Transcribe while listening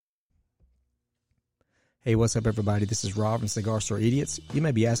Hey, what's up, everybody? This is Rob from Cigar Store Idiots. You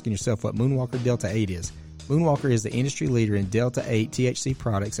may be asking yourself what Moonwalker Delta 8 is. Moonwalker is the industry leader in Delta 8 THC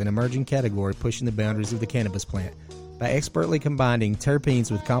products, an emerging category pushing the boundaries of the cannabis plant. By expertly combining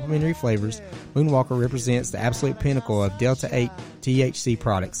terpenes with complementary flavors, Moonwalker represents the absolute pinnacle of Delta 8 THC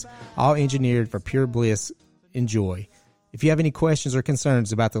products, all engineered for pure bliss. Enjoy. If you have any questions or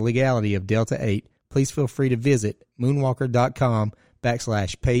concerns about the legality of Delta 8, please feel free to visit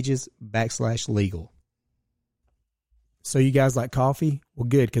moonwalker.com/pages/legal. So you guys like coffee? Well,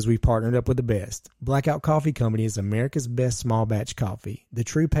 good, because we've partnered up with the best. Blackout Coffee Company is America's best small batch coffee. The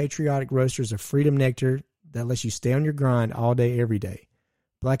true patriotic roasters of Freedom Nectar that lets you stay on your grind all day, every day.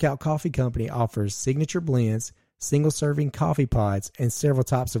 Blackout Coffee Company offers signature blends, single-serving coffee pods, and several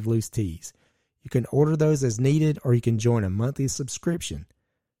types of loose teas. You can order those as needed, or you can join a monthly subscription.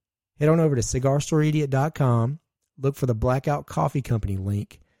 Head on over to cigarstoreidiot.com, look for the Blackout Coffee Company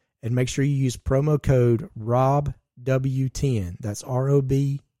link, and make sure you use promo code ROBW10, that's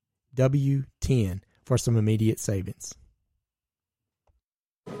ROBW10, for some immediate savings.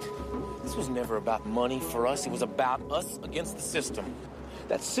 This was never about money for us. It was about us against the system.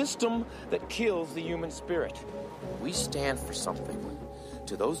 That system that kills the human spirit. We stand for something.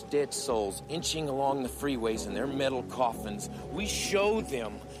 To those dead souls inching along the freeways in their metal coffins, we show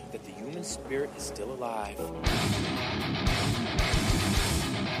them that the human spirit is still alive.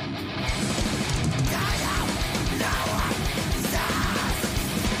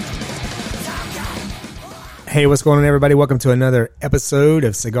 Hey, what's going on, everybody? Welcome to another episode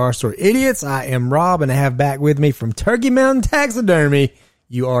of Cigar Store Idiots. I am Rob, and I have back with me from Turkey Mountain Taxidermy.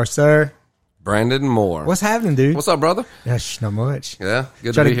 You are, sir? Brandon Moore. What's happening, dude? What's up, brother? Gosh, not much. Yeah,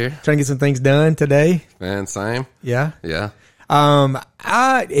 good to be here. Trying to get some things done today. Man, same. Yeah? Yeah.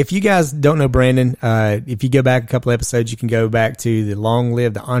 If you guys don't know Brandon, if you go back a couple episodes, you can go back to the Long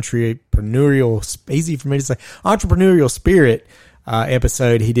Live the Entrepreneurial, easy for me to say, Entrepreneurial Spirit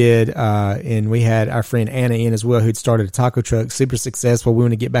episode he did, and we had our friend Anna in as well, who'd started a taco truck, super successful. We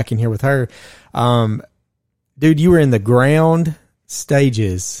want to get back in here with her. Dude, you were in the ground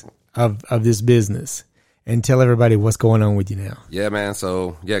stages of this business, and tell everybody what's going on with you now. Yeah, man.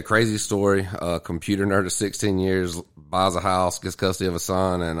 So, yeah, crazy story. Computer nerd of 16 years, buys a house, gets custody of a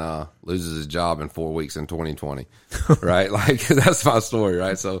son, and loses his job in 4 weeks in 2020. Right? Like, that's my story,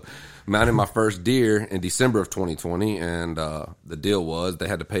 right? So, mounted my first deer in December of 2020, and the deal was they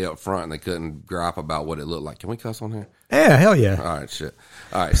had to pay up front, and they couldn't gripe about what it looked like. Can we cuss on here? Yeah, hell yeah. All right, shit.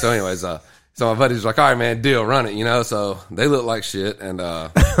 All right, so anyways, so my buddy's like, all right, man, deal, run it, you know? So they look like shit, and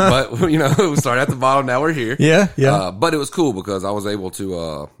but, you know, we started at the bottom, now we're here. Yeah, yeah. But it was cool because I was able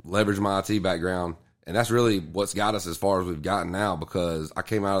to leverage my IT background, and that's really what's got us as far as we've gotten now, because I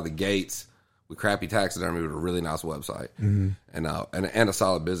came out of the gates with crappy taxidermy with a really nice website, and a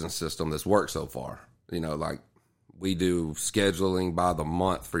solid business system that's worked so far. You know, like we do scheduling by the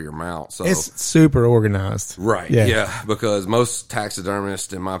month for your mount, so It's super organized. right, yeah, because most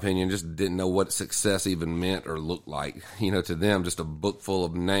taxidermists, in my opinion, just didn't know what success even meant or looked like. You know, to them, just a book full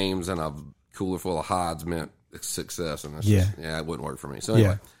of names and a cooler full of hides meant success, and it's just, it wouldn't work for me. So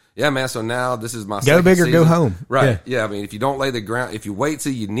anyway. Yeah, man. So now this is my go big or season. go home. Right. Yeah. I mean, if you don't lay the ground, if you wait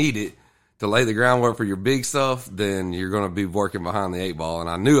till you need it to lay the groundwork for your big stuff, then you're going to be working behind the 8-ball. And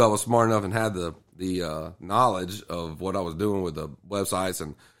I knew I was smart enough and had the knowledge of what I was doing with the websites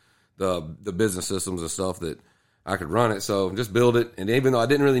and the business systems and stuff that I could run it. So just build it. And even though I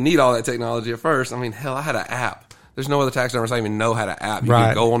didn't really need all that technology at first, I mean, hell, I had an app. There's no other taxidermist I even know how to app. You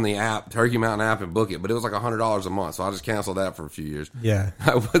can go on the app, Turkey Mountain app, and book it. But it was like $100 a month, so I just canceled that for a few years. Yeah,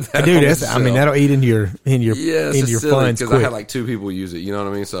 dude, that'll eat into your funds because I had like 2 people use it. You know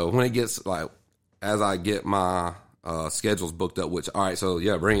what I mean? So when it gets like, as I get my schedules booked up, which all right, so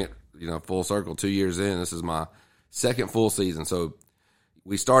yeah, bring it. You know, full circle. 2 years in, this is my second full season. So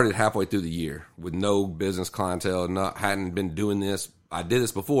we started halfway through the year with no business clientele. Hadn't been doing this. I did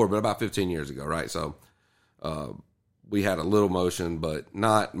this before, but about 15 years ago, right? So. We had a little motion, but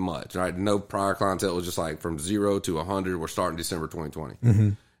not much, right? No prior clientele. It was just like from 0 to 100. We're starting December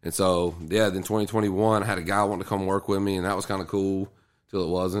 2020. And so, yeah, then 2021, I had a guy wanting to come work with me, and that was kind of cool till it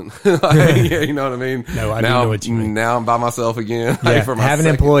wasn't. Yeah, you know what I mean? No, I know what you mean. Now I'm by myself again. Yeah, having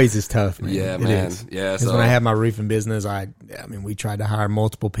employees is tough, man. Yeah, it man. Is. Yeah, so when I had my roofing business, I mean, we tried to hire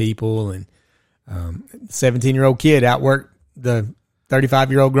multiple people, and 17-year-old kid outworked the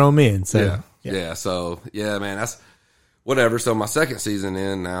 35-year-old grown men. So yeah. So yeah, man, that's whatever. So my second season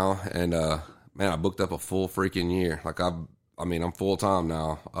in now, and man, I booked up a full freaking year. Like I'm full time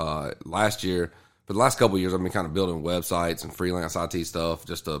now. Last year, for the last couple of years, I've been kind of building websites and freelance IT stuff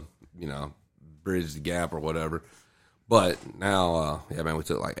just to, you know, bridge the gap or whatever. But now, yeah, man, we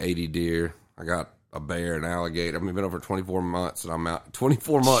took like 80 deer. I got a bear, an alligator. I mean, been over 24 months, and I'm out.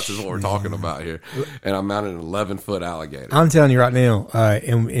 24 months is what we're talking about here, and I'm mounted an 11-foot alligator. I'm telling you right now,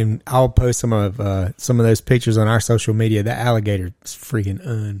 and I'll post some of those pictures on our social media. That alligator is freaking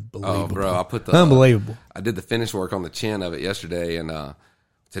unbelievable. Oh, bro, I put the unbelievable. I did the finish work on the chin of it yesterday, and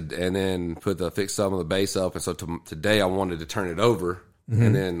then fix some of the base up, and so today I wanted to turn it over,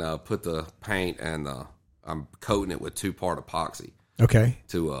 and then put the paint, and I'm coating it with 2-part epoxy. Okay.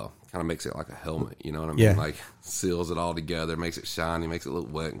 To kind of makes it like a helmet, you know what I mean? Yeah. Like seals it all together, makes it shiny, makes it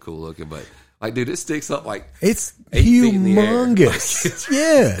look wet and cool looking. But like, dude, it sticks up like it's 8 feet in the air. Humongous.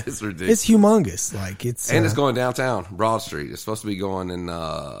 Yeah, it's ridiculous. It's humongous. Like it's it's going downtown Broad Street. It's supposed to be going in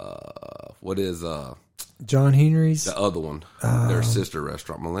what is John Henry's, the other one, their sister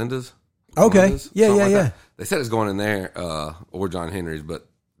restaurant, Melinda's. Okay, Melinda's, yeah. That. They said it's going in there or John Henry's, but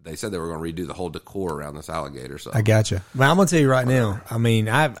they said they were going to redo the whole decor around this alligator. So I gotcha. Well, I'm gonna tell you right now. I mean,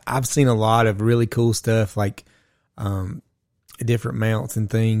 I've seen a lot of really cool stuff, like different mounts and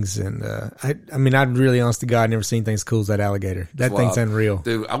things. And I mean, I'd really, honest to God, never seen things as cool as that alligator. That thing's unreal,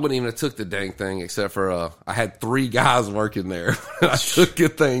 dude. I wouldn't even have took the dang thing except for I had 3 guys working there. I took the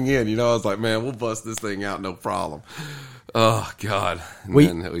thing in. You know, I was like, man, we'll bust this thing out, no problem. Oh God, and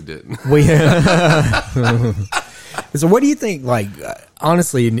then we didn't. So what do you think, like,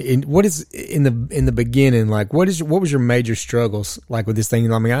 honestly, what is in the beginning, like, what was your major struggles like with this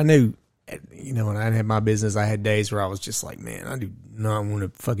thing? I mean, I knew, you know, when I had my business, I had days where I was just like, man, I do not want to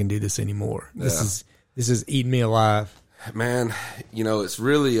fucking do this anymore. This is eating me alive. Man, you know, it's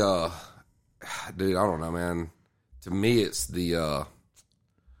really, dude, I don't know, man. To me, it's the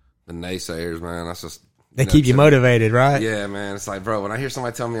naysayers, man. That's just, they keep you motivated, right? Yeah, man. It's like, bro, when I hear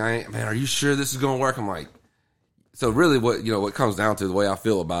somebody tell me, man, are you sure this is going to work? I'm like, so really what comes down to, the way I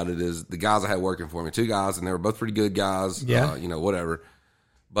feel about it, is the guys I had working for me, 2 guys, and they were both pretty good guys. Yeah. You know, whatever.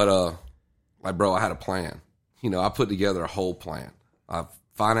 But, like, bro, I had a plan. You know, I put together a whole plan, a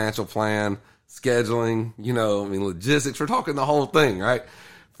financial plan, scheduling, you know, I mean, logistics. We're talking the whole thing, right?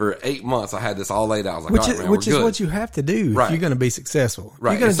 For 8 months, I had this all laid out. I was like, all right, man, which is good. what you have to do if you're going to be successful.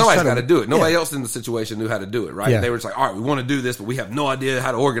 Right. And somebody's got to do it. Nobody else in the situation knew how to do it, right? Yeah. They were just like, all right, we want to do this, but we have no idea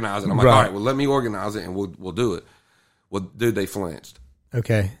how to organize it. I'm like, all right, well, let me organize it, and we'll do it. Well, dude, they flinched.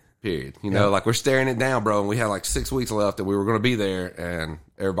 Okay. Period. You know, like, we're staring it down, bro, and we had like 6 weeks left, and we were going to be there, and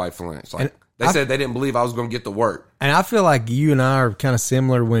everybody flinched. Like, they said they didn't believe I was going to get the work. And I feel like you and I are kind of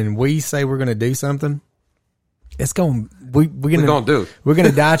similar. When we say we're going to do something, it's going. We're going to do. We're going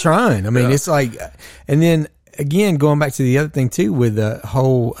to die trying. I mean, it's like, and then again, going back to the other thing too, with the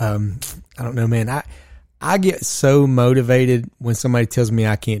whole, I don't know, man. I get so motivated when somebody tells me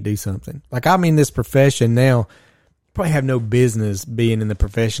I can't do something. Like, I'm in this profession now. Probably have no business being in the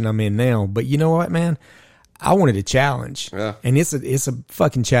profession I'm in now, but you know what, man? I wanted a challenge, and it's a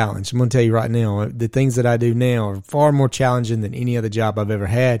fucking challenge. I'm gonna tell you right now, the things that I do now are far more challenging than any other job I've ever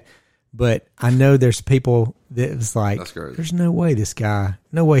had. But I know there's people that was like, there's no way he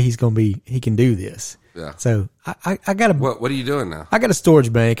can do this. Yeah. So I got a. What are you doing now? I got a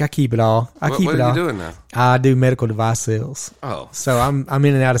storage bank. I keep it all. What are you doing now? I do medical device sales. Oh. So I'm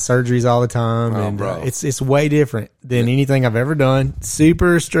in and out of surgeries all the time, and bro. It's way different than anything I've ever done.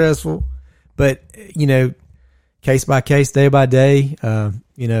 Super stressful, but you know, case by case, day by day,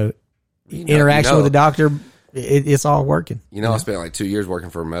 interaction with the doctor, it's all working. You know, I spent like 2 years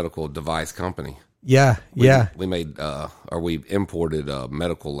working for a medical device company. Yeah, we made we imported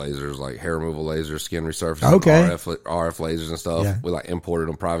medical lasers, like hair removal lasers, skin resurfacing, RF lasers and stuff. Yeah. We like imported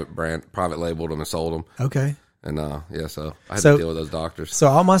them, private labeled them, and sold them. Okay. And so I had to deal with those doctors. So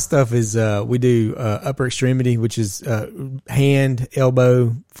all my stuff is we do upper extremity, which is hand,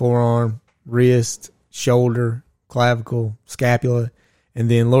 elbow, forearm, wrist, shoulder, clavicle, scapula, and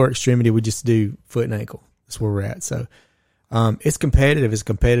then lower extremity we just do foot and ankle. That's where we're at. So. It's competitive. It's a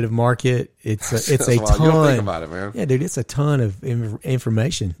competitive market. It's a ton. You don't think about it, man. Yeah, dude, it's a ton of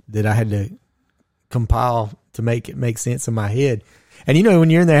information that I had to compile to make it make sense in my head. And you know, when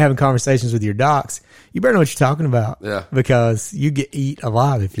you're in there having conversations with your docs, you better know what you're talking about. Yeah. Because you get eat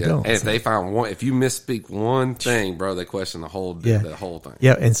alive if you don't. And if they find if you misspeak one thing, bro, they question the whole thing.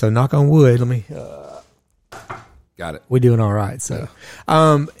 Yeah. And so, knock on wood. Let me. Got it. We're doing all right. So,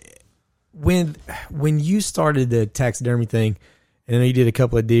 When you started the taxidermy thing, and I know you did a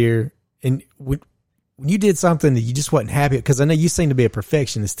couple of deer, and when you did something that you just wasn't happy, because I know you seem to be a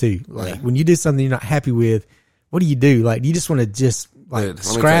perfectionist too. Like when you do something you're not happy with, what do you do? Like, do you just want to just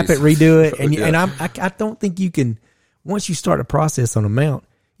scrap it, redo it? And I don't think you can. Once you start a process on a mount,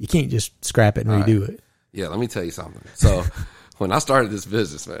 you can't just scrap it and redo it. Yeah, let me tell you something. So when I started this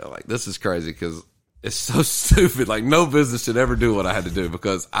business, man, like this is crazy because it's so stupid. Like, no business should ever do what I had to do,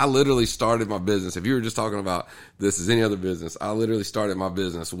 because I literally started my business. If you were just talking about this as any other business, I literally started my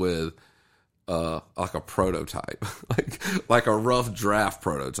business with like a prototype, like a rough draft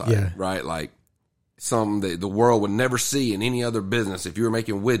prototype, right? Like something that the world would never see in any other business. If you were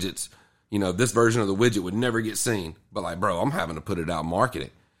making widgets, you know, this version of the widget would never get seen. But like, bro, I'm having to put it out and market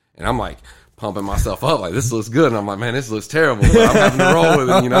it. And I'm like pumping myself up, like, this looks good. And I'm like, man, this looks terrible, but I'm having to roll with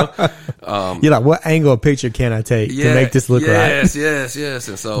it, you know? You're like, what angle of picture can I take to make this look right? Yes.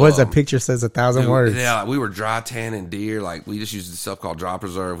 And so, what's a picture says 1,000 words? Yeah, like, we were dry tanning deer. Like, we just used this stuff called dry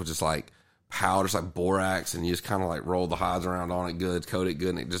preserve, which is like powder. It's like borax, and you just kind of like roll the hides around on it good, coat it good,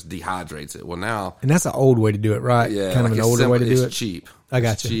 and it just dehydrates it. Well, now, and that's an old way to do it, right? Yeah, kind of an older way to do it. It's cheap. I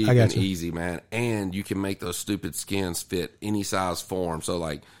got you. I got you. Easy, man. And you can make those stupid skins fit any size form. So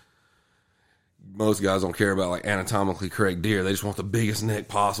like, most guys don't care about like anatomically correct deer. They just want the biggest neck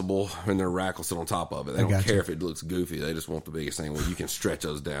possible, and their rack will sit on top of it. They don't care if it looks goofy. They just want the biggest thing. Well, you can stretch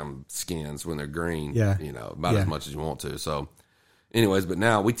those damn skins when they're green, you know, about as much as you want to. So anyways, but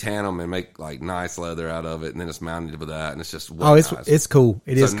now we tan them and make like nice leather out of it, and then it's mounted with that, and it's just it's cool.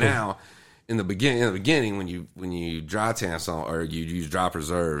 It is cool. Now, in the beginning, when you dry tan some or you use dry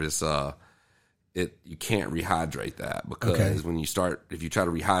preserve, it's you can't rehydrate that, because when you start, if you try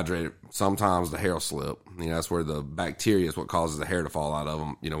to rehydrate it, sometimes the hair will slip. You know, that's where the bacteria is what causes the hair to fall out of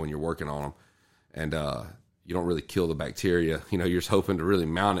them, you know, when you're working on them. And you don't really kill the bacteria. You know, you're just hoping to really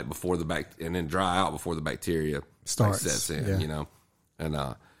mount it before and then dry out before the bacteria sets in, you know. And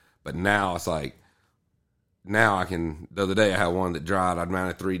but now it's like, now I can, the other day I had one that dried. I'd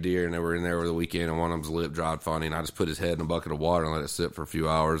mounted 3 deer, and they were in there over the weekend, and one of them's lip dried funny, and I just put his head in a bucket of water and let it sit for a few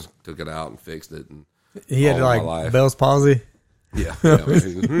hours, took it out and fixed it. And he had like Bell's palsy. Yeah.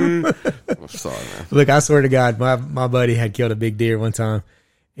 I'm sorry, man. Look, I swear to God, my buddy had killed a big deer one time,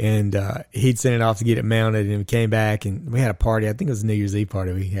 and he'd sent it off to get it mounted, and we came back, and we had a party. I think it was a New Year's Eve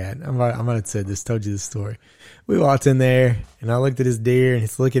party we had. I might have said this, told you this story. We walked in there, and I looked at his deer, and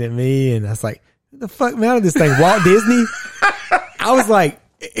he's looking at me, and I was like, "Who the fuck mounted this thing? Walt Disney?" I was like,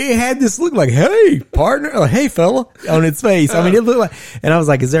 it had this look like, "Hey, partner," or "Hey, fella," on its face. I mean, it looked like, and I was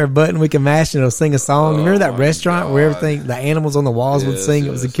like, "Is there a button we can mash and it'll sing a song?" Remember that restaurant where everything, the animals on the walls would sing?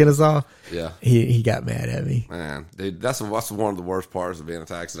 It was in Kennesaw. Yeah. He got mad at me. Man, dude, that's one of the worst parts of being a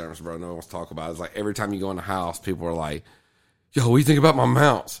taxidermist, bro. No one wants to talk about it. It's like every time you go in the house, people are like, "Yo, what do you think about my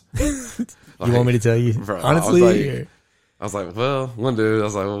mounts?" Like, you want me to tell you? Bro, honestly? I was like, well, one dude, I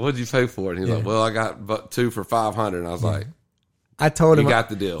was like, well, what'd you pay for it? And he's like, well, I got 2 for $500. And I was like, I told him, you got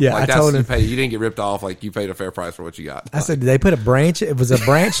the deal. Yeah, like, I told him, you didn't get ripped off. Like, you paid a fair price for what you got. I said, did they put a branch? It was a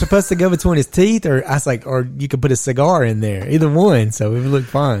branch supposed to go between his teeth, or I was like, or you could put a cigar in there. Either one, so it would look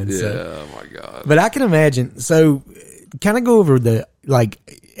fine. Yeah, so. Oh my God. But I can imagine. So, kind of go over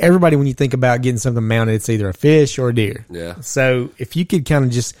everybody when you think about getting something mounted, it's either a fish or a deer. Yeah. So if you could kind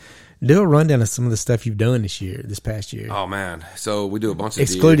of just do a rundown of some of the stuff you've done this past year. Oh man, so we do a bunch of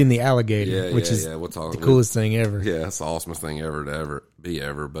excluding deer. the alligator, which is we'll talk, the coolest thing ever. Yeah, it's the awesomest thing ever.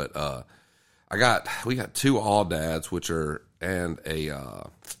 But we got 2 all-dads, and a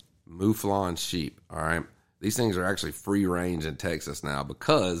mouflon sheep. All right, these things are actually free range in Texas now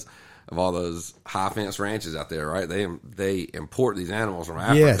because of all those high fence ranches out there. Right, they import these animals from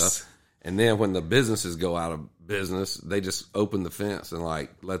Africa. Yes. And then when the businesses go out of business, they just open the fence and like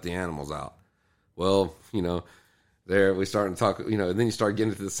let the animals out. Well, you know, there we start to talk, you know, and then you start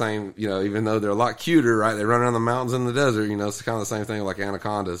getting into the same, you know, even though they're a lot cuter, right? They run around the mountains in the desert, you know, it's kind of the same thing like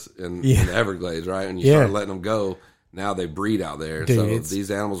anacondas in the Everglades, right? And you start letting them go, now they breed out there. Dude, so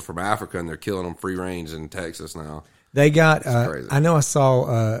these animals are from Africa, and they're killing them free range in Texas now. They got, I know I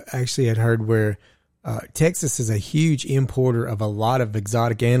saw, actually had heard where, Texas is a huge importer of a lot of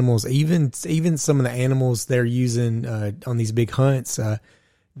exotic animals. Even some of the animals they're using on these big hunts,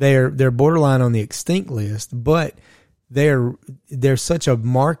 they're borderline on the extinct list. But they're such a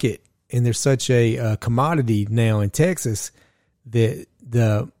market, and they're such a commodity now in Texas that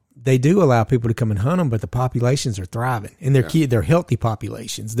they do allow people to come and hunt them. But the populations are thriving, and they're healthy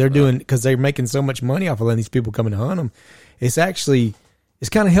populations. They're doing, because they're making so much money off of letting these people come and hunt them. It's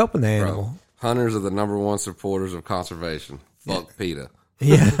kind of helping the animal. Bro. Hunters are the number one supporters of conservation. Fuck PETA.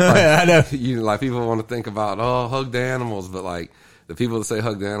 Yeah, I know. People want to think about, hug the animals, but like the people that say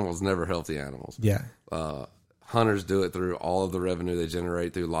hug the animals never help the animals. Yeah. Hunters do it through all of the revenue they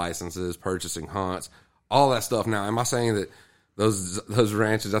generate through licenses, purchasing hunts, all that stuff. Now, am I saying that those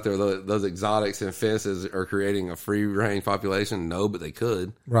ranches out there, those exotics and fences are creating a free range population? No, but they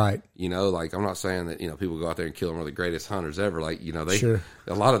could. Right. You know, like I'm not saying that, you know, people go out there and kill them are the greatest hunters ever. Like, you know, Sure.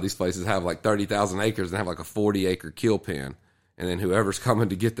 A lot of these places have like 30,000 acres and have like a 40-acre kill pen. And then whoever's coming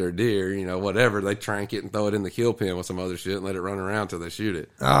to get their deer, you know, whatever, they trank it and throw it in the kill pen with some other shit and let it run around till they shoot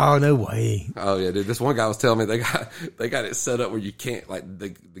it. Oh, no way. Oh yeah, dude. This one guy was telling me they got it set up where you can't, like, the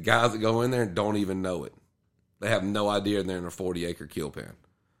guys that go in there don't even know it. They have no idea they're in a 40-acre kill pen,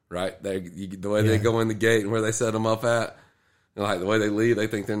 right? The way they go in the gate and where they set them up at, like the way they leave, they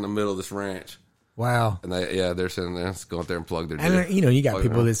think they're in the middle of this ranch. Wow. And they're sitting there, just go out there and plug their deer. And you got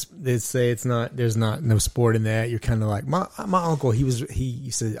people that say there's no sport in that. You're kind of like my uncle. He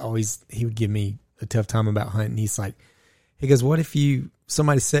used to always, he would give me a tough time about hunting. He goes, what if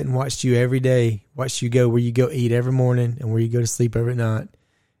somebody sat and watched you every day, watched you go where you go eat every morning and where you go to sleep every night,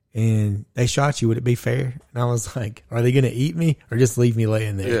 and they shot you? Would it be fair? And I was like, are they going to eat me or just leave me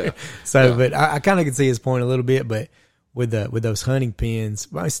laying there? Yeah. So, but I kind of could see his point a little bit. But with those hunting pens,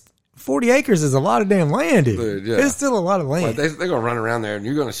 40 acres is a lot of damn land, dude. Yeah. It's still a lot of land. Like they're going to run around there and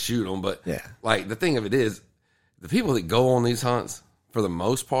you're going to shoot them. But like the thing of it is, the people that go on these hunts, for the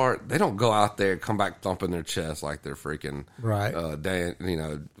most part, they don't go out there and come back thumping their chest like they're freaking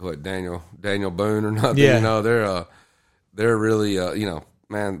Daniel Boone or nothing. Yeah. You know, they're really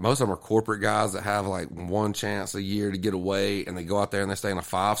man, most of them are corporate guys that have like one chance a year to get away, and they go out there and they stay in a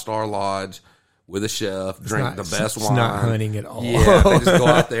 5-star lodge with a chef, drink the best wine. It's not hunting at all. Yeah, they just go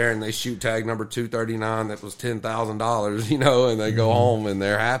out there and they shoot tag number 239 that was $10,000, you know, and they go home and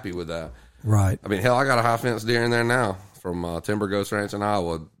they're happy with that. Right. I mean, hell, I got a high fence deer in there now from Timber Ghost Ranch in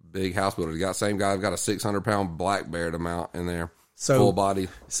Iowa, big house builder. Same guy got a 600-pound black bear to mount in there. So, full body.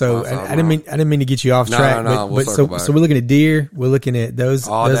 So I didn't mean to get you off track. No, so we're looking at deer. We're looking at those.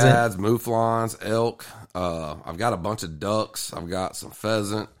 Dads, mouflons, elk. I've got a bunch of ducks. I've got some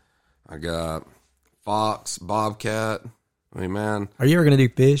pheasant. I got fox, bobcat. I mean, man. Are you ever going to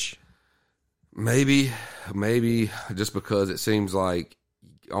do fish? Maybe just because it seems like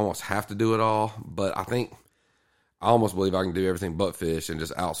you almost have to do it all. But I almost believe I can do everything but fish and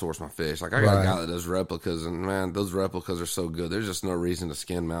just outsource my fish. Like I got a guy that does replicas, and man, those replicas are so good. There's just no reason to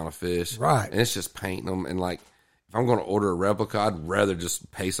skin mount a fish. Right. And it's just painting them. And like, if I'm going to order a replica, I'd rather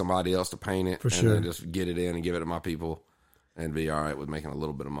just pay somebody else to paint it then just get it in and give it to my people and be all right with making a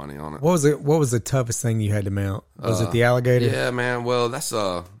little bit of money on it. What was the toughest thing you had to mount? Was it the alligator? Yeah, man. Well, that's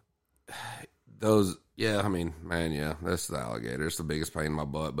those. Yeah, I mean, man, yeah, that's the alligator. It's the biggest pain in my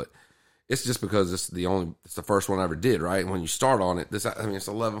butt, but it's just because it's the first one I ever did, right? And when you start on it, it's an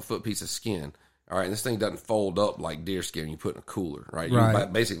 11-foot piece of skin. All right, and this thing doesn't fold up like deer skin you put in a cooler, right? You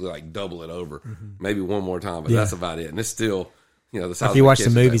basically like double it over, maybe one more time, but that's about it. And it's still, the size. If you watch the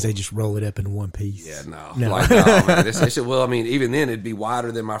movies, they just roll it up in one piece. Yeah, no. Like, no, man. Well, I mean, even then it'd be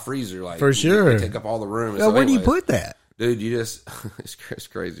wider than my freezer. Like, for sure, they take up all the room. Well, where do you put that, dude? You just it's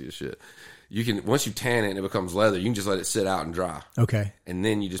crazy as shit. You can, once you tan it and it becomes leather, you can just let it sit out and dry. Okay. And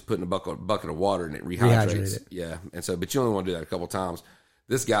then you just put in a bucket of water and it rehydrates. It. Yeah. And so, but you only want to do that a couple times.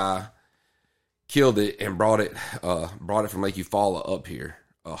 This guy killed it and brought it from Lake Eufaula up here,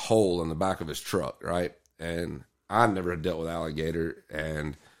 a hole in the back of his truck, right? And I never had dealt with alligator,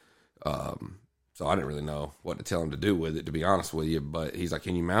 and so I didn't really know what to tell him to do with it, to be honest with you. But he's like,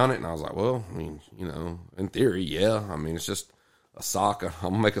 "Can you mount it?" And I was like, "Well, I mean, in theory, yeah. I mean, it's just a sock. I'm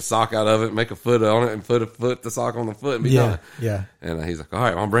gonna make a sock out of it, make a foot on it, and put the sock on the foot, and be done." Yeah. And he's like, "All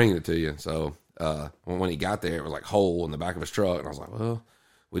right, I'm bringing it to you." So when he got there, it was like hole in the back of his truck, and I was like, "Well,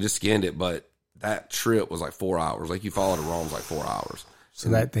 we just skinned it," but that trip was like 4 hours. Like you followed to Rome was like 4 hours. So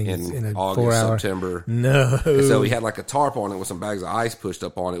that thing is in a August, 4 hour. September. No. And so he had like a tarp on it with some bags of ice pushed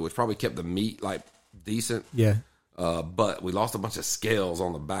up on it, which probably kept the meat like decent. Yeah. But we lost a bunch of scales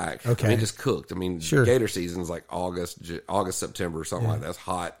on the back. Okay. I mean, it just cooked. I mean, gator season's like August, September or something like that. It's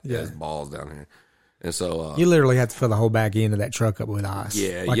hot as balls down here. And so you literally have to fill the whole back end of that truck up with ice.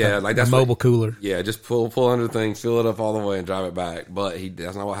 Yeah, like that's a mobile cooler. Yeah, just pull under the thing, fill it up all the way, and drive it back. But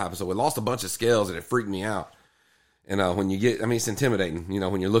that's not what happened. So we lost a bunch of scales, and it freaked me out. And when you get, I mean, it's intimidating.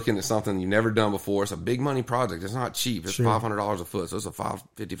 When you're looking at something you've never done before, it's a big money project. It's not cheap. It's $500 a foot, so it's a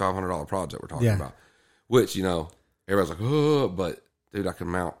 $500 project we're talking about. Which everybody's like, oh, but dude, I can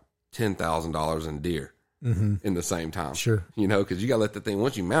mount $10,000 in deer in the same time. Sure, because you got to let the thing,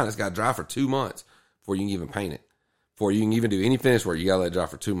 once you mount it, it's got to dry for 2 months before you can even paint it. Before you can even do any finish work, you got to let it dry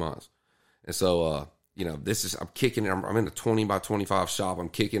for 2 months. And so, I'm kicking it. I'm in a 20 by 25 shop. I'm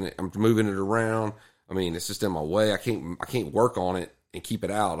kicking it. I'm moving it around. I mean, it's just in my way. I can't work on it and keep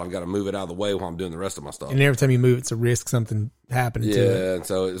it out. I've got to move it out of the way while I'm doing the rest of my stuff. And every time you move, it's a risk something happening to it. Yeah, and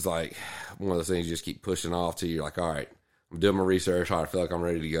so it's like one of those things you just keep pushing off till you're like, all right, I'm doing my research. I feel like I'm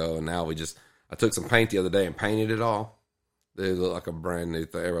ready to go. And now I took some paint the other day and painted it all. It looked like a brand new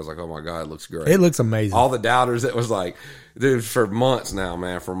thing. Everybody's like, "Oh my god, it looks great." It looks amazing. All the doubters, it was like, dude, for months now,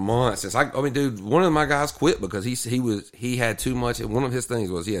 man, for months. It's like, I mean, dude, one of my guys quit because he had too much. One of his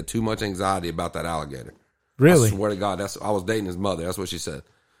things was he had too much anxiety about that alligator. Really? I swear to God, I was dating his mother. That's what she said.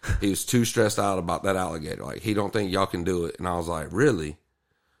 He was too stressed out about that alligator. Like, he don't think y'all can do it. And I was like, really?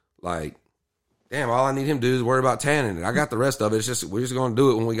 Like, damn, all I need him to do is worry about tanning it. I got the rest of it. It's just, we're just going to do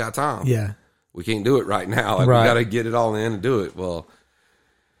it when we got time. Yeah. We can't do it right now. Like, Right. we got to get it all in and do it. Well,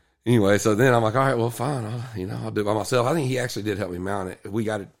 anyway, so then I'm like, all right, well, fine. I'll do it by myself. I think he actually did help me mount it. We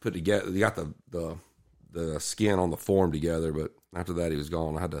got it put together. We got the skin on the form together, but after that he was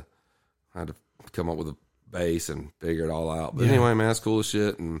gone. I had to come up with a base and figure it all out. But anyway, man, it's cool as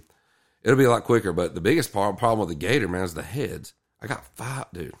shit, and it'll be a lot quicker. But the biggest problem with the gator, man, is the heads. I got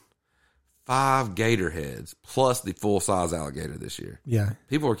 5 gator heads plus the full size alligator this year. Yeah.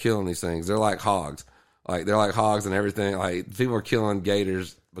 People are killing these things. They're like hogs. Like, they're like hogs and everything. Like, people are killing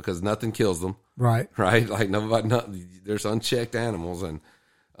gators because nothing kills them. Right. Right? Like, there's unchecked animals, and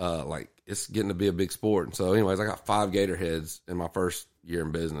like, it's getting to be a big sport. And so, anyways, I got 5 gator heads in my first year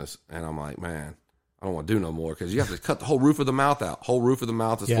in business, and I'm like, man, I don't want to do no more because you have to cut the whole roof of the mouth out. Whole roof of the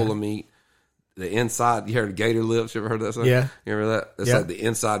mouth is full of meat. The inside, you heard gator lips? You ever heard that song? Yeah. You remember that? That's like the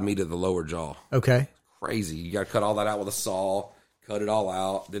inside meat of the lower jaw. Okay. Crazy. You got to cut all that out with a saw, cut it all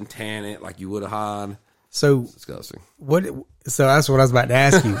out, then tan it like you would a hide. So It's disgusting. So that's what I was about to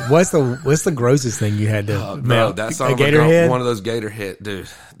ask you. What's the grossest thing you had to Bro, mount? that's a gator head? one of those gator head, dude.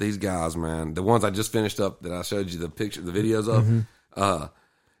 These guys, man, the ones I just finished up that I showed you the videos of.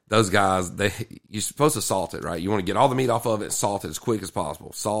 Those guys, you're supposed to salt it, right? You want to get all the meat off of it, salt it as quick as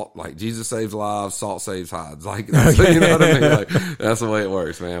possible. Salt, like Jesus saves lives, salt saves hides. Like, that's, you know what I mean? Like, that's the way it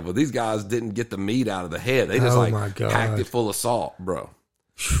works, man. But these guys didn't get the meat out of the head. They just packed it full of salt, bro.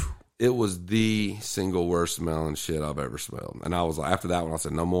 It was the single worst smelling shit I've ever smelled. And I was like, after that one, I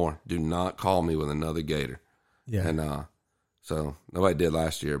said, no more. Do not call me with another gator. Yeah. And so nobody did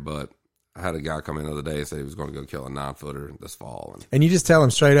last year, but I had a guy come in the other day and say he was going to go kill a 9-footer this fall. And you just tell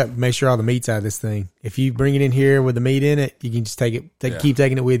them straight up, make sure all the meat's out of this thing. If you bring it in here with the meat in it, you can just keep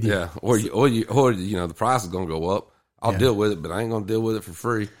taking it with you. Yeah, or the price is going to go up. I'll deal with it, but I ain't going to deal with it for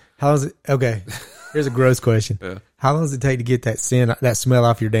free. How is it? Okay, here's a gross question. Yeah. How long does it take to get that smell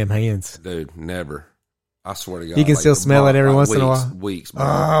off your damn hands? Dude, never. I swear to God. You can still smell it every once in a while? Weeks, bro.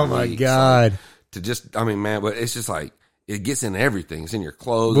 Oh, my God. Like, man, but it's just like, it gets in everything. It's in your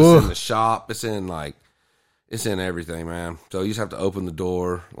clothes. It's in the shop. It's in everything, man. So you just have to open the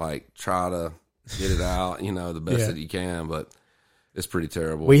door, like, try to get it out, the best that you can. But it's pretty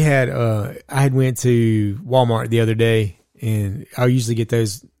terrible. We had, I had went to Walmart the other day, and I usually get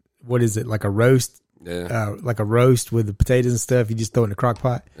those, what is it, like a roast? Yeah. Like a roast with the potatoes and stuff. You just throw it in the crock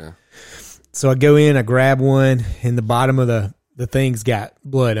pot. Yeah. So I go in, I grab one, and the bottom of the thing's got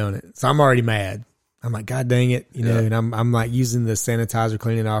blood on it. So I'm already mad. I'm like, God dang it, and I'm like using the sanitizer,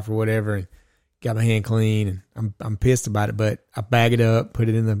 cleaning it off or whatever, and got my hand clean, and I'm pissed about it, but I bag it up, put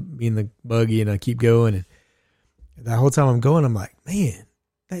it in the buggy, and I keep going. And the whole time I'm going, I'm like, man,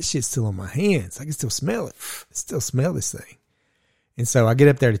 that shit's still on my hands. I can still smell it. I still smell this thing. And so I get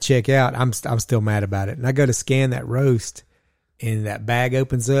up there to check out. I'm still mad about it, and I go to scan that roast, and that bag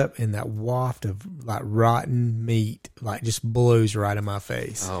opens up, and that waft of like rotten meat like just blows right in my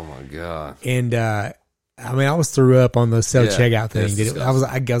face. Oh my God! And I was threw up on the self checkout thing. I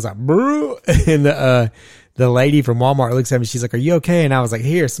was like, bro. And the lady from Walmart looks at me. She's like, "Are you okay?" And I was like,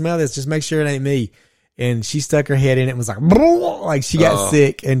 "Here, smell this. Just make sure it ain't me." And she stuck her head in it and was like, bro, like she got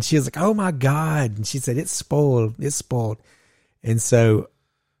sick. And she was like, "Oh my God!" And she said, "It's spoiled. It's spoiled." And so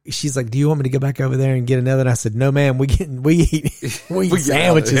she's like, "Do you want me to go back over there and get another?" And I said, "No, ma'am. We eat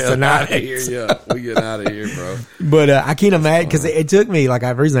sandwiches tonight." Yeah, we get out of here, bro. But I can't imagine, because it took me, like,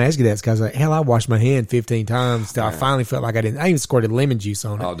 the reason I asked you that is because, like, hell, I washed my hand 15 times till I finally felt like I even squirted lemon juice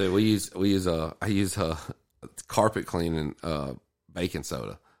on it. Oh, dude, I use carpet cleaning baking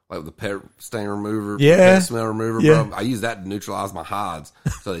soda, like the pet stain remover, pet smell remover, bro. I use that to neutralize my hides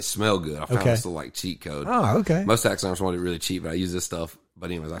so they smell good. I found this little like cheat code. Oh, okay. Most taxidermists want it really cheap, but I use this stuff. But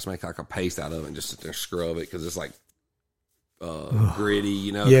anyways, I just make like a paste out of it and just sit there and scrub it because it's like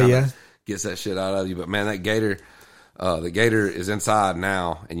gritty, gets that shit out of you. But man, that gator, the gator is inside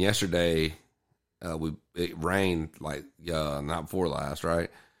now. And yesterday, it rained like not before last, right?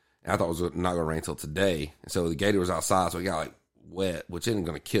 And I thought it was not going to rain till today. And so the gator was outside, so it got like wet, which isn't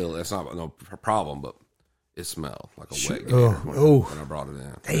going to kill it. That's not no problem, but it smelled like a wet gator when I brought it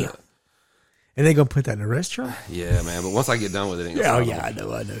in. Damn. Yeah. And they gonna put that in a restaurant? Yeah, man. But once I get done with it, I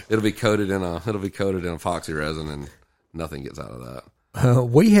know. It'll be coated in epoxy resin, and nothing gets out of that.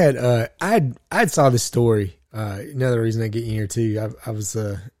 We had I saw this story. Another reason I get you here too,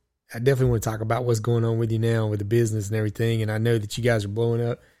 I definitely want to talk about what's going on with you now with the business and everything. And I know that you guys are blowing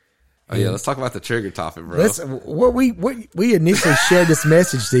up. Oh yeah, let's talk about the trigger topic, bro. We initially shared this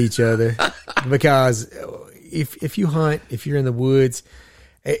message to each other because if you hunt, if you're in the woods,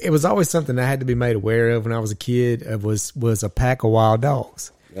 it was always something I had to be made aware of when I was a kid. Was a pack of wild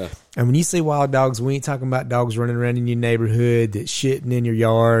dogs. Yeah. And when you see wild dogs, we ain't talking about dogs running around in your neighborhood that's shitting in your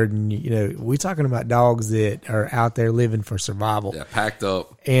yard, and we're talking about dogs that are out there living for survival. Yeah, packed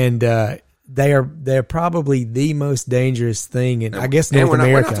up. And they're probably the most dangerous thing in, I guess, North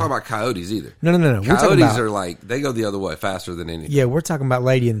America. We're not talking about coyotes either. No. Coyotes are like, they go the other way faster than anything. Yeah, we're talking about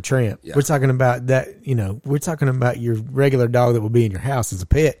Lady and the Tramp. Yeah. We're talking about that, we're talking about your regular dog that will be in your house as a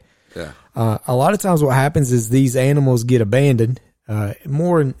pet. Yeah. A lot of times what happens is these animals get abandoned.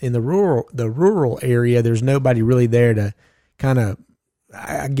 More in the rural area, there's nobody really there to kind of,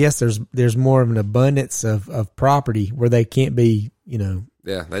 I guess there's more of an abundance of property where they can't be,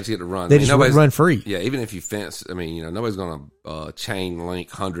 Yeah, they just get to run. They just run free. Yeah, even if you fence, nobody's going to chain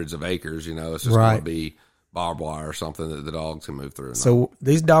link hundreds of acres. It's just going to be barbed wire or something that the dogs can move through. So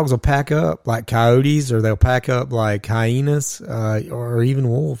these dogs will pack up like coyotes, or they'll pack up like hyenas, or even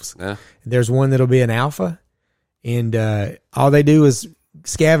wolves. Yeah. There's one that'll be an alpha, and all they do is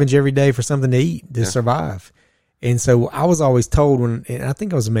scavenge every day for something to eat to survive. And so I was always told and I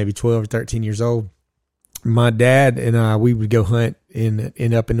think I was maybe 12 or 13 years old, my dad and I, we would go hunt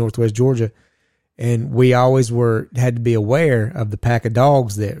up in Northwest Georgia, and we always had to be aware of the pack of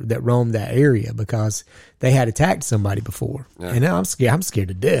dogs that roamed that area because they had attacked somebody before. Yeah. And now I'm scared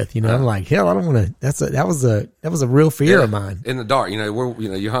to death. I'm like, hell, I don't want to. That was a real fear of mine. In the dark,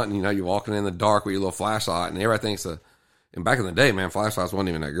 you're hunting. You're walking in the dark with your little flashlight, and everybody thinks and back in the day, man, flashlights wasn't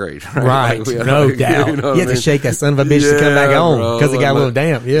even that great. Right, no doubt. You had to shake that son of a bitch to come back on because it got a little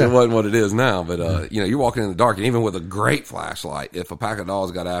damp. Yeah, it wasn't what it is now. But you're walking in the dark, and even with a great flashlight, if a pack of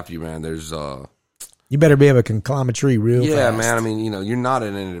dogs got after you, man, there's you better be able to climb a tree real fast. Yeah, man. You're not at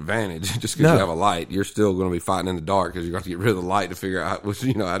an advantage just because you have a light. You're still going to be fighting in the dark because you have to get rid of the light to figure out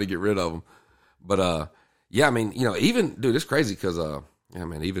how to get rid of them. But even dude, it's crazy because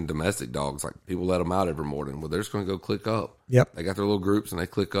even domestic dogs, like people let them out every morning. Well, they're just going to go click up. Yep. They got their little groups and they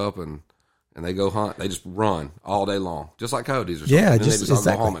click up and they go hunt. They just run all day long, just like coyotes or something. Yeah, and just they just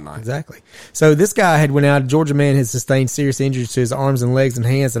go home at night. Exactly. So this guy had went out. A Georgia man had sustained serious injuries to his arms and legs and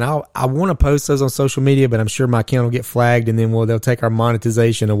hands. And I want to post those on social media, but I'm sure my account will get flagged, and then they'll take our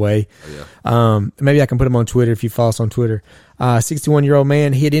monetization away. Oh, yeah. Maybe I can put them on Twitter if you follow us on Twitter. 61-year-old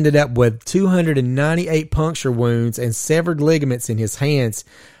man, he had ended up with 298 puncture wounds and severed ligaments in his hands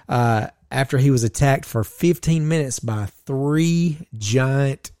after he was attacked for 15 minutes by 3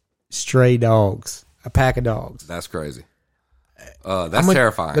 giant stray dogs, a pack of dogs. That's crazy. That's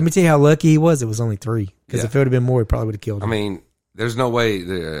terrifying. Let me tell you how lucky he was. It was only 3, because if it would have been more, he probably would have killed him. There's no way.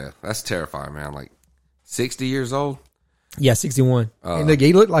 That's terrifying, man. Like 60 years old. Yeah, 61. And look,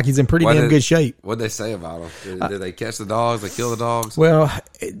 he looked like he's in pretty damn good shape. What'd they say about him? Did they catch the dogs? They kill the dogs? Well,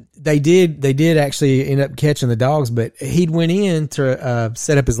 they did. They did actually end up catching the dogs, but he'd went in to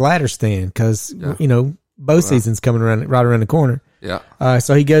set up his ladder stand because bow season's coming right around the corner. Yeah.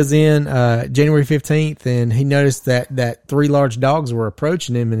 So he goes in January 15th, and he noticed that 3 large dogs were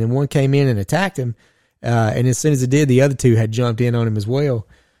approaching him, and then one came in and attacked him. And as soon as it did, the other 2 had jumped in on him as well.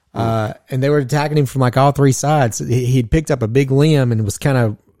 And they were attacking him from like all 3 sides. He'd picked up a big limb and was kind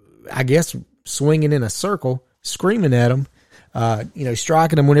of, I guess, swinging in a circle, screaming at him,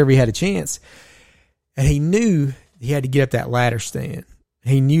 striking him whenever he had a chance. And he knew he had to get up that ladder stand.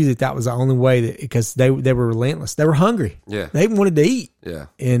 He knew that was the only way, because they were relentless. They were hungry. Yeah. They wanted to eat. Yeah.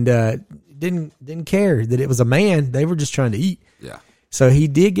 And didn't care that it was a man. They were just trying to eat. Yeah. So he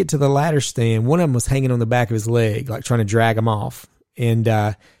did get to the ladder stand. One of them was hanging on the back of his leg, like trying to drag him off. And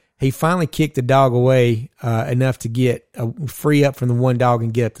he finally kicked the dog away enough to get free up from the one dog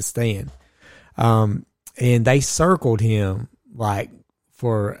and get up the stand. And they circled him like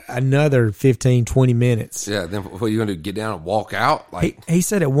for another 15, 20 minutes. Yeah. Then what are you going to do? Get down and walk out? Like he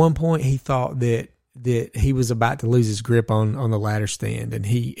said at one point he thought that he was about to lose his grip on the ladder stand. And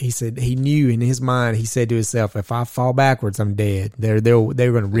he said he knew in his mind, he said to himself, if I fall backwards, I'm dead. They're going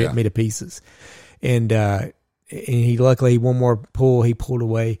to rip me to pieces. And he luckily, one more pull, he pulled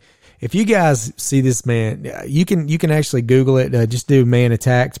away. If you guys see this man, you can actually Google it. Just do man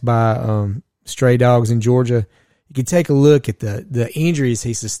attacked by stray dogs in Georgia. You can take a look at the injuries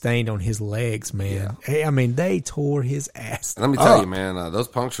he sustained on his legs, man. Yeah. They tore his ass. Let me tell you, man, those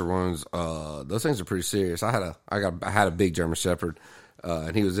puncture wounds, those things are pretty serious. I had a big German Shepherd,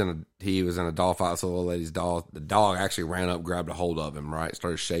 and he was in a dog fight with a little lady's dog. The dog actually ran up, grabbed a hold of him, right,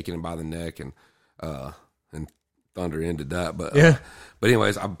 started shaking him by the neck, and thunder ended that. But Yeah. But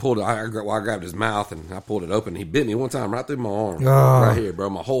anyways, I grabbed his mouth and I pulled it open. He bit me one time right through my arm, Oh. right here, bro.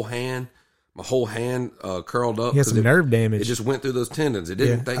 My whole hand curled up. He had some nerve damage. It just went through those tendons. It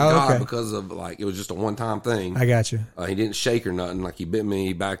didn't, Yeah. thank Oh, God, okay. because of like it was just a one time thing. I got you. He didn't shake or nothing. Like he bit me,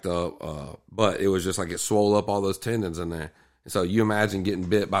 he backed up, but it was just like it swole up all those tendons in there. And so you imagine getting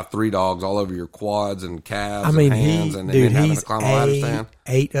bit by 3 dogs all over your quads and calves and hands, and then having to climb a ladder stand.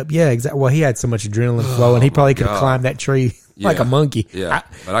 Ate up. Yeah, exactly. Well, he had so much adrenaline flow, and he probably could have climbed that tree like a monkey. Yeah,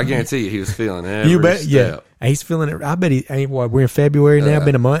 but I guarantee you, he was feeling every You bet. step. Yeah, and he's feeling it. I bet he. We're in February now.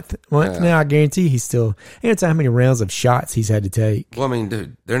 Been a month now. I guarantee he's still. And it's how many rounds of shots he's had to take. Well, I mean,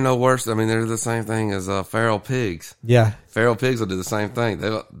 dude, they're no worse. I mean, they're the same thing as feral pigs. Yeah. Feral pigs will do the same thing.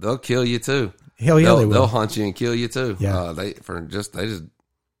 They'll kill you too. Hell yeah, they will. They'll hunt you and kill you too. Yeah. They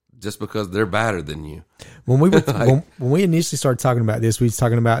just because they're badder than you. When we were when we initially started talking about this, we was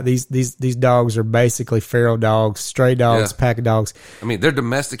talking about these dogs are basically feral dogs, stray dogs, pack of dogs. I mean, they're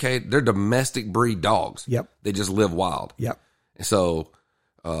domesticated. They're domestic breed dogs. Yep. They just live wild. Yep. And so,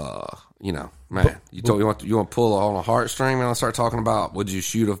 man, you want to pull on a heartstring, and I'll start talking about would you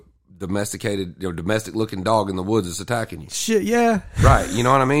shoot a domestic looking dog in the woods that's attacking you? Shit, yeah. Right. You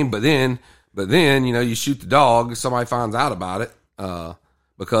know what I mean? But then, you shoot the dog, somebody finds out about it,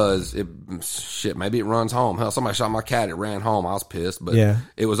 because maybe it runs home. Hell, somebody shot my cat, it ran home. I was pissed, but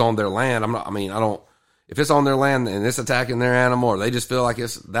it was on their land. If it's on their land and it's attacking their animal, or they just feel like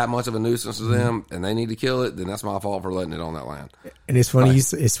it's that much of a nuisance to them and they need to kill it, then that's my fault for letting it on that land. And it's funny,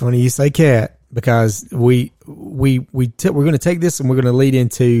 it's funny you say cat, because we're going to take this and we're going to lead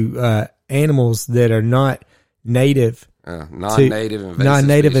into animals that are not native.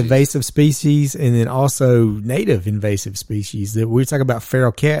 Non-native invasive species, and then also native invasive species. That we're talking about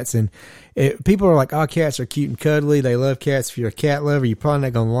feral cats, and people are like, "Oh, cats are cute and cuddly. They love cats." If you're a cat lover, you're probably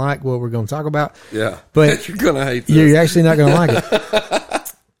not going to like what we're going to talk about. Yeah, but you're going to hate this. You're actually not going to like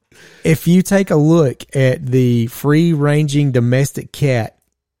it. If you take a look at the free-ranging domestic cat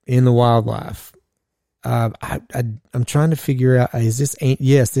in the wildlife. I'm trying to figure out,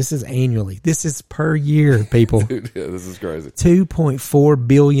 yes, this is annually. This is per year, people. Dude, yeah, this is crazy. 2.4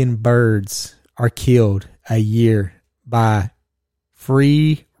 billion birds are killed a year by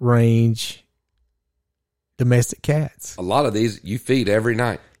free range domestic cats. A lot of these you feed every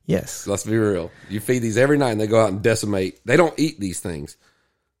night. Yes. Let's be real. You feed these every night and they go out and decimate. They don't eat these things.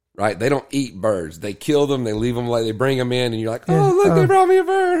 Right? They don't eat birds. They kill them. They leave them like they bring them in, and you're like, "Oh, look, they brought me a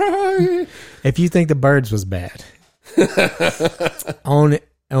bird." If you think the birds was bad, on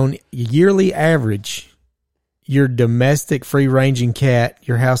yearly average, your domestic free ranging cat,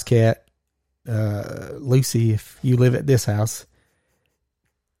 your house cat, Lucy, if you live at this house,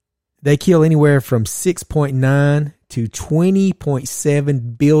 they kill anywhere from 6.9 to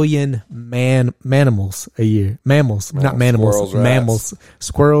 20.7 billion mammals a year. Mammals, not mammals. Squirrels, mammals.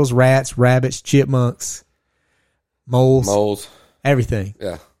 Squirrels, rats, rabbits, chipmunks, moles. Everything.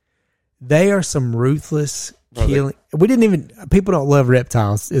 Yeah. They are some ruthless killing. People don't love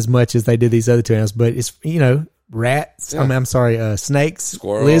reptiles as much as they do these other two animals, but it's, rats. Yeah. I'm sorry, snakes,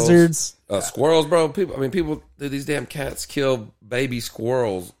 squirrels, lizards. Squirrels, bro. People, these damn cats kill baby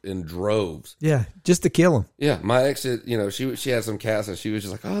squirrels in droves. Yeah, just to kill them. Yeah, my ex, she had some cats and she was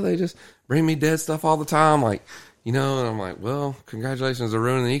just like, "Oh, they just bring me dead stuff all the time." Like, and I'm like, "Well, congratulations, they're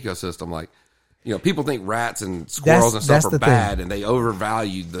ruining the ecosystem." Like, people think rats and squirrels and stuff are bad, and they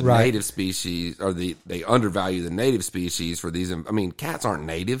overvalue the native species, or they undervalue the native species for these. I mean, cats aren't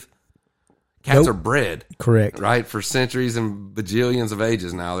native. Cats are bred. Correct. Right? For centuries and bajillions of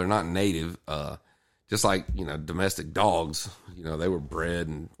ages now, they're not native. Just like, domestic dogs, they were bred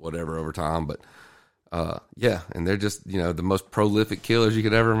and whatever over time. But, and they're just, the most prolific killers you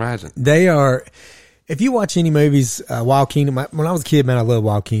could ever imagine. They are. If you watch any movies, Wild Kingdom, when I was a kid, man, I loved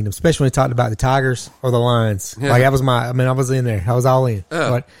Wild Kingdom, especially when they talked about the tigers or the lions. Yeah. Like, I was in there. I was all in. Yeah.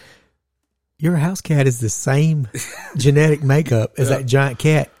 But your house cat is the same genetic makeup as that giant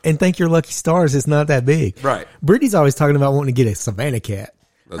cat. And thank your lucky stars it's not that big. Right. Brittany's always talking about wanting to get a Savannah cat.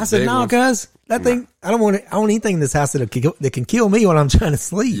 Those I said, no, cuz that thing, I want anything in this house that can kill me when I'm trying to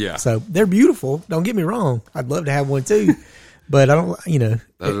sleep. Yeah. So they're beautiful. Don't get me wrong. I'd love to have one too. But I don't,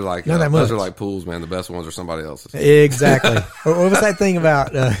 those are like not that much. those are like pools, man. The best ones are somebody else's. Exactly. What was that thing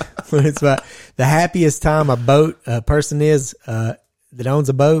about? When it's about the happiest time a person is that owns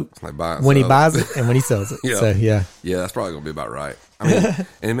a boat when he buys it and when he sells it. Yeah. So yeah, that's probably gonna be about right. I mean,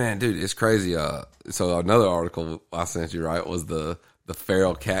 and man, dude, it's crazy. So another article I sent you, right, was the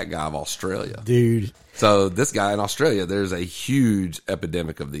feral cat guy of Australia, dude. So this guy in Australia, there's a huge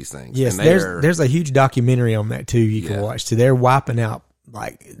epidemic of these things. Yes, and there's a huge documentary on that too. You can watch too. They're wiping out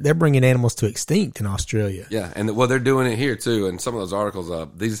like they're bringing animals to extinct in Australia. Yeah, and they're doing it here too. And some of those articles,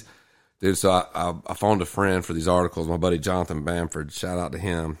 dude. So I phoned a friend for these articles. My buddy Jonathan Bamford. Shout out to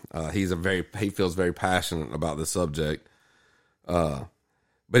him. He feels very passionate about this subject. But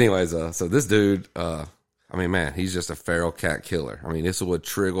anyways, so this dude, I mean, man, he's just a feral cat killer. I mean, this would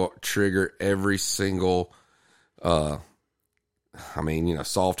trigger every single,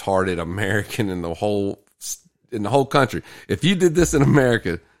 soft-hearted American in the whole country. If you did this in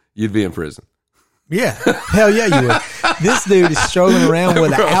America, you'd be in prison. Yeah, hell yeah, you would. This dude is strolling around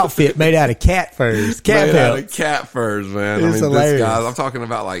with an outfit made out of cat furs, Cat furs, man. It's hilarious. This guy, I'm talking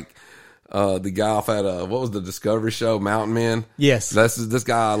about like the guy off at what was the Discovery Show, Mountain Men? Yes, this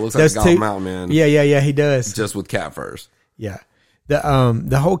guy looks like a guy on Mountain Men. Yeah, he does. Just with cat furs. Yeah,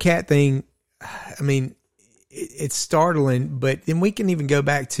 the whole cat thing. I mean, it's startling, but then we can even go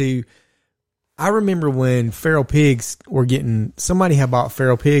back to. I remember when feral pigs were somebody had bought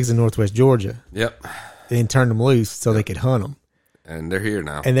feral pigs in Northwest Georgia. Yep. And turned them loose so they could hunt them. And they're here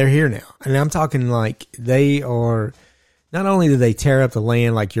now. And I'm talking like they are, not only do they tear up the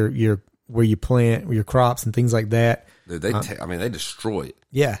land, like where you plant your crops and things like that. Dude, they destroy it.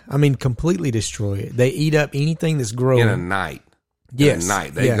 Yeah. I mean, completely destroy it. They eat up anything that's growing. In a night. Yes. In a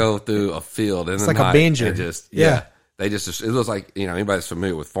night. They go through a field in it's the like night. A binger. And it looks like, anybody's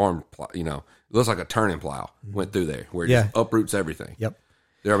familiar with farm, it looks like a turning plow went through there where it just uproots everything. Yep.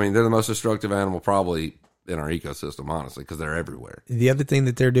 They're the most destructive animal probably in our ecosystem, honestly, because they're everywhere. The other thing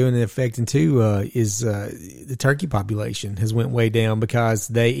that they're doing and affecting too is the turkey population has went way down because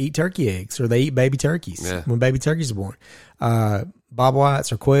they eat turkey eggs or they eat baby turkeys when baby turkeys are born. Bob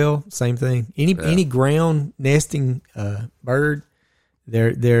Whites or quail, same thing. Any ground nesting bird,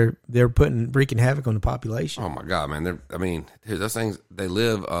 they're wreaking havoc on the population. Oh my God, man! Those things they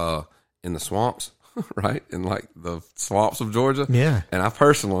live in the swamps, right? In like the swamps of Georgia. Yeah. And I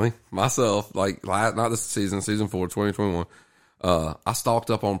personally, myself, not this season 4, 2021, I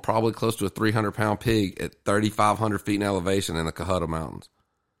stalked up on probably close to a 300-pound pig at 3,500 feet in elevation in the Cohutta Mountains.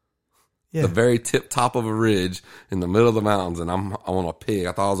 Yeah. The very top of a ridge in the middle of the mountains, and I'm on a pig.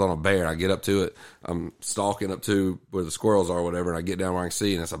 I thought I was on a bear. I get up to it. I'm stalking up to where the squirrels are or whatever, and I get down where I can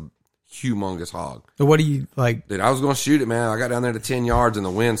see, and it's a humongous hog. So what do you like? Dude, I was going to shoot it, man. I got down there to 10 yards and the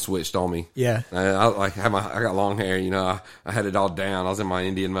wind switched on me. Yeah. And I got long hair, I had it all down. I was in my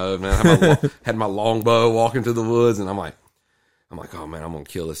Indian mode, man. I had my longbow walking through the woods, and I'm like, oh man, I'm going to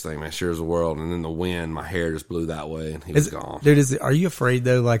kill this thing, man. Sure as the world. And then the wind, my hair just blew that way and he was gone. Dude, are you afraid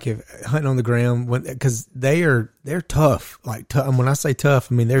though? Like if hunting on the ground, cause they're tough. Like when I say tough,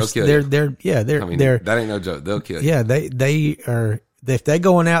 I mean, they're that ain't no joke. They'll kill you. Yeah. They are. If they're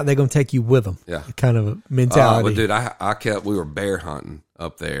going out, they're going to take you with them. Yeah. Kind of a mentality. But dude, we were bear hunting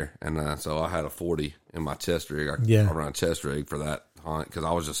up there. And so I had a 40 in my chest rig. I run a chest rig for that hunt because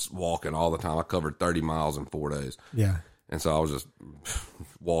I was just walking all the time. I covered 30 miles in 4 days. Yeah. And so I was just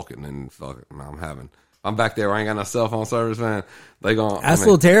walking and I'm back there where I ain't got no cell phone service, man. That's a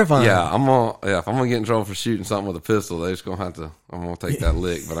little terrifying. Yeah, if I'm gonna get in trouble for shooting something with a pistol, they just I'm gonna take that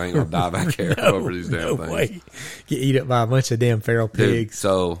lick, but I ain't gonna die back here over these damn things. Way. Get eat up by a bunch of damn feral pigs. Dude,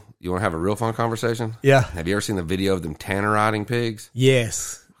 so you wanna have a real fun conversation? Yeah. Have you ever seen the video of them tannerizing pigs?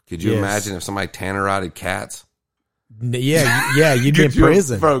 Yes. Could you imagine if somebody tannerized cats? Yeah, you'd be in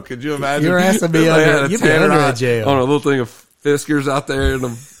prison. Bro, could you imagine? You're asked to be under a jail. On a little thing of Fiskars out there in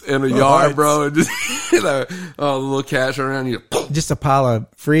the yard, bro. And just, the little cats around you. Just a pile of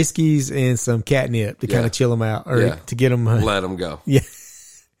Friskies and some catnip to kind of chill them out or to get them. Let them go. Yeah.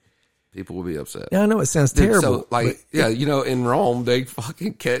 People will be upset. Yeah, I know it sounds terrible. So, in Rome, they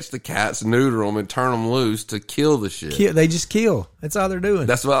fucking catch the cats, neuter them, and turn them loose to kill the shit. They just kill. That's all they're doing.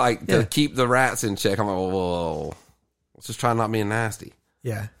 That's what, to keep the rats in check. I'm like, whoa. Let's just try not being nasty.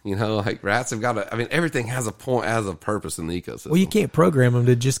 Yeah. Rats have got everything has a point, has a purpose in the ecosystem. Well, you can't program them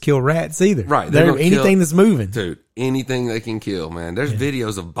to just kill rats either. Right. Anything that's moving. Dude, anything they can kill, man. There's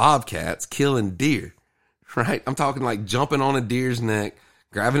videos of bobcats killing deer, right? I'm talking like jumping on a deer's neck,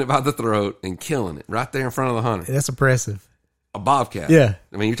 grabbing it by the throat, and killing it right there in front of the hunter. That's impressive. A bobcat. Yeah.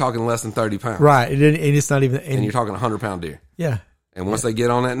 I mean, you're talking less than 30 pounds. Right. And it's not even... And you're talking 100-pound deer. Yeah. And once they get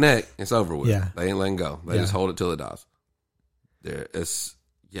on that neck, it's over with. Yeah. They ain't letting go. They just hold it till it dies.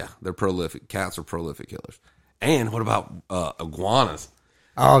 They're prolific. Cats are prolific killers. And what about iguanas?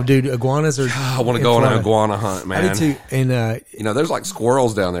 Oh, dude, iguanas are... I want to go on an iguana hunt, man. I do too. And, there's like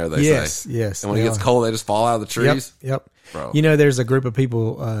squirrels down there, they say. Yes. And when it gets cold, they just fall out of the trees. Yep. Bro. There's a group of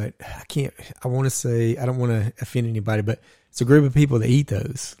people, I don't want to offend anybody, but it's a group of people that eat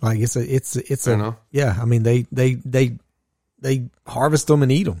those. Like I mean, they harvest them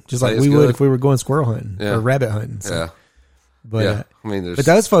and eat them just like we would if we were going squirrel hunting or rabbit hunting. So. Yeah. But Yeah. I mean, there's but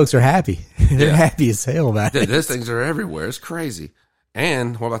those folks are happy. They're Yeah. happy as hell about dude, it. those things are everywhere. It's crazy.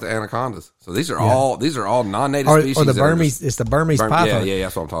 And what about the anacondas? So these are all non-native species. Or the that are Burmese. just- It's the Burmese python. Yeah,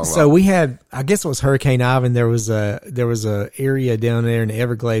 that's what I'm talking So about. we had, I guess it was Hurricane Ivan. There was a area down there in the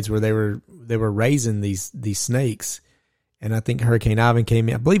Everglades where they were raising these snakes, and I think Hurricane Ivan came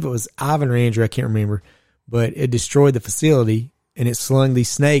in. I believe it was Ivan or Andrew. I can't remember, but it destroyed the facility and it slung these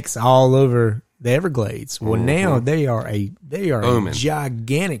snakes all over the Everglades. Well, now they are a Booming.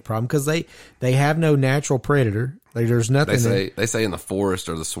 gigantic problem because they have no natural predator. Like, there's nothing. They say in the forest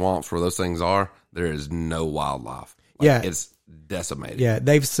or the swamps where those things are, there is no wildlife. Like, Yeah. it's decimated. Yeah,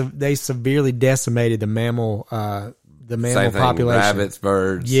 they severely decimated the mammal Same thing, population. rabbits,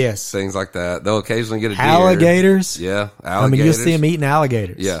 birds, Yes. things like that. They'll occasionally get a deer. Alligators. Yeah, I alligators. mean, you'll see them eating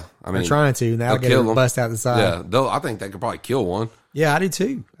alligators. Yeah, I mean, they're trying to, and the they'll alligator kill will 'em. bust out the side. Yeah, I think they could probably kill one. Yeah, I do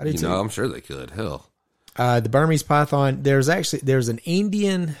too. You know, I'm sure they could. Hell, The Burmese python. There's an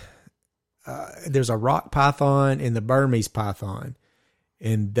Indian. There's a rock python and the Burmese python,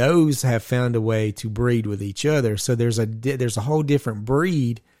 and those have found a way to breed with each other. So there's a whole different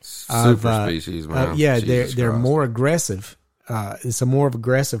breed. super species, man. Yeah, Jesus they're Christ. more aggressive. It's a more of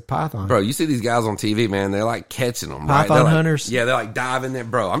aggressive python. Bro, you see these guys on TV, man. They're like catching them. Right? Python They're like, hunters? Yeah, they're like diving there,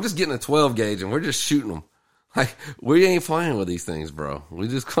 bro. I'm just getting a 12 gauge and we're just shooting them. Like, we ain't playing with these things, bro. We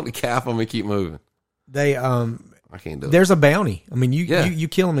just gonna cap them and keep moving. They I can't do it. there's a bounty. I mean, Yeah. you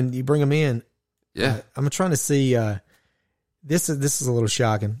kill them and you bring them in. Yeah, I'm trying to see. This is a little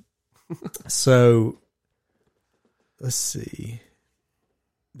shocking. So, let's see.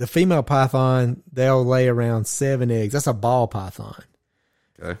 The female python, they'll lay around 7 eggs. That's a ball python.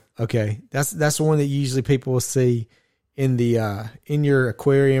 okay. Okay, that's the one that usually people will see in the in your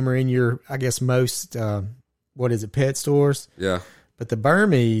aquarium or in your, I guess, most pet stores. Yeah, But the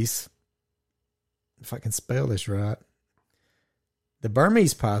Burmese, if I can spell this right, the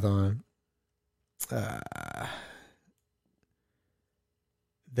Burmese python,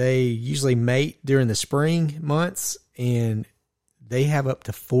 they usually mate during the spring months, and they have up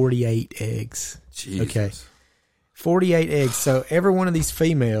to 48 eggs. Jesus. Okay. 48 eggs. So every one of these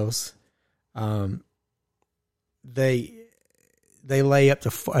females, they lay up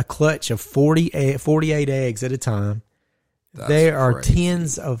to a clutch of 48 eggs at a time. That's There are crazy.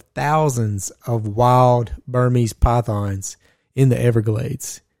 tens of thousands of wild Burmese pythons in the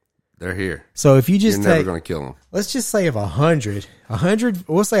Everglades. They're here. So if you just You're never take, gonna kill them. let's just say if 100,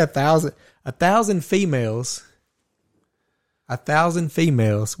 we'll say 1,000 females, 1,000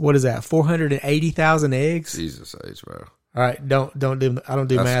 females. What is that? 480,000 eggs. Jesus H, bro. All right, don't do. I don't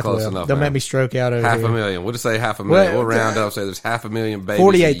do That's math close well. enough, Don't man. make me stroke out over Half here. a million. We'll just say 500,000. Well, We'll round up. Say there's 500,000 babies.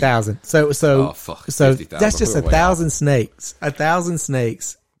 48,000. So Oh, fuck. so 50,000. that's just We're way 1,000 snakes. 1,000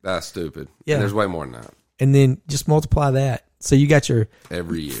 snakes, That's stupid. Yeah. And there's way more than that and then just multiply that. So you got your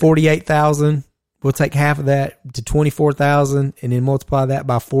every year. 48,000. We'll take half of that to 24,000, and then multiply that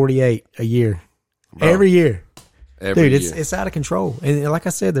by 48 a year. Bro, Every year, every dude. year. It's out of control. And like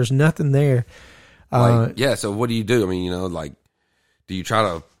I said, there's nothing there. Like, yeah. So what do you do? I mean, like, do you try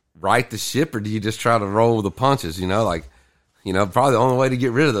to right the ship, or do you just try to roll with the punches? Probably the only way to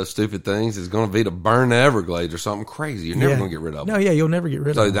get rid of those stupid things is going to be to burn the Everglades or something crazy. You're never Yeah. going to get rid of No, them. yeah, you'll never get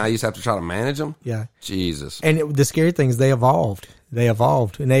rid So of them. now you just have to try to manage them. Yeah. Jesus. And the scary thing is they evolved and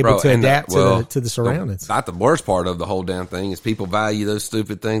able to and adapt well, to the surroundings. About the worst part of the whole damn thing is people value those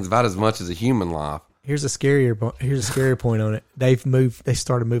stupid things about as much as a human life. Here's a scarier point on it. They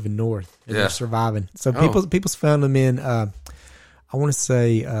started moving north and Yeah. they're surviving. So Oh. people's found them in I want to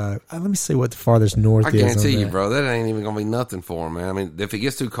say let me see what the farthest north I is. guarantee on you, that. bro, that ain't even going to be nothing for them, man. I mean, if it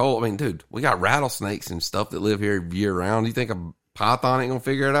gets too cold, I mean, dude, we got rattlesnakes and stuff that live here year round. You think a python ain't going to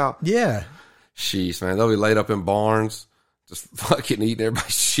figure it out? Yeah. Sheesh, man. They'll be laid up in barns, just fucking eating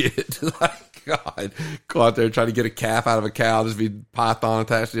everybody's shit. Like, God, go out there and try to get a calf out of a cow, just be python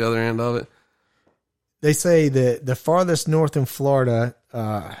attached to the other end of it. They say that the farthest north in Florida,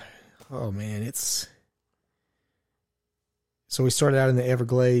 oh man, it's. So we started out in the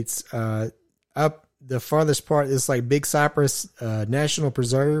Everglades. Up the farthest part is like Big Cypress National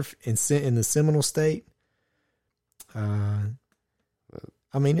Preserve in the Seminole State.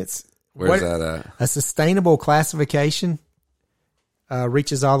 I mean, it's Where's that at? a sustainable classification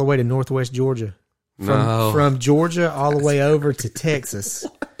reaches all the way to Northwest Georgia. From Georgia all the way over to Texas,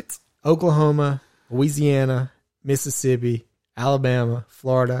 Oklahoma, Louisiana, Mississippi, Alabama,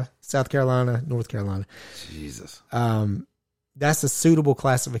 Florida, South Carolina, North Carolina. Jesus. That's a suitable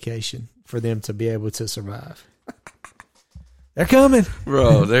classification for them to be able to survive. They're coming.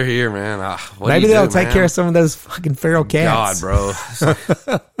 Bro, they're here, man. What Maybe do you they'll do, take man? care of some of those fucking feral cats. God,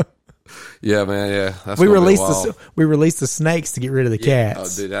 bro. Yeah, man. Yeah, that's We gonna be released wild. we released the snakes to get rid of the Oh,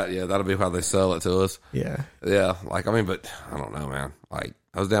 cats. dude, that'll be how they sell it to us. Yeah. Yeah, like I mean, but I don't know, man. Like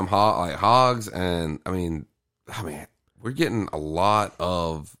those damn hogs, and I mean, we're getting a lot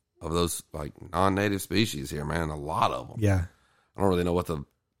of those like non-native species here, man. A lot of them. Yeah. I don't really know what the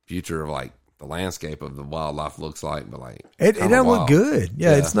future of like the landscape of the wildlife looks like, but like It kinda doesn't look wild. good.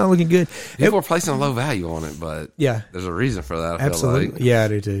 Yeah, it's not looking good. People are placing a low value on it, but Yeah. there's a reason for that. I Absolutely. feel like. Yeah, I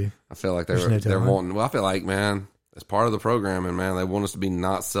do too. I feel like There's they're no telling. wanting. Well, I feel like, man, as part of the programming, man, they want us to be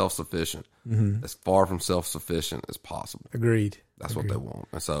not self-sufficient, as far from self-sufficient as possible. Agreed. That's what they want.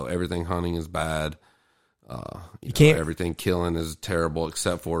 And so everything hunting is bad. You can't- everything killing is terrible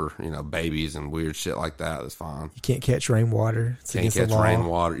except for babies and weird shit like that. That's fine. You can't catch rainwater. It's Can't against catch the law.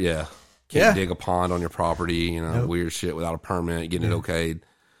 rainwater. Yeah. Can't Yeah. dig a pond on your property. Nope. Weird shit without a permit. Getting it okayed.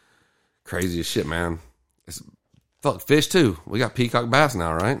 Crazy as shit, man. Fuck, fish too. We got peacock bass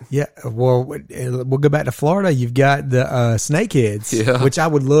now, right? Yeah, well, we'll go back to Florida. You've got the snakeheads, Yeah. which I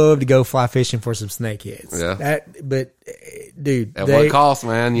would love to go fly fishing for some snakeheads. Yeah. But dude, At what cost,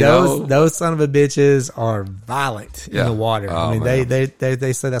 man? those son of a bitches are violent in Yeah. the water. Oh, I mean, man.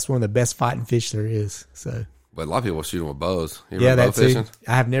 they say that's one of the best fighting fish there is. So But a lot of people shoot them with bows. You ever yeah, bow that's fishing? it.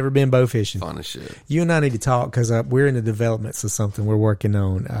 I have never been bow fishing. Fun as shit. You and I need to talk because we're in the developments of something we're working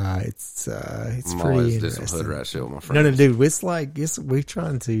on. It's I'm pretty always did interesting. some hood rat shit with my No, friends. dude, we're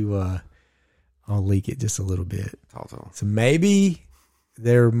trying to. I'll leak it just a little bit. Talk to 'em. So maybe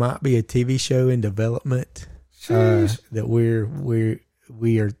there might be a TV show in development that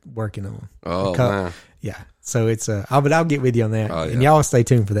we are working on. Oh, Because- man. Yeah. So it's but I'll get with you on that, Oh, yeah. and y'all stay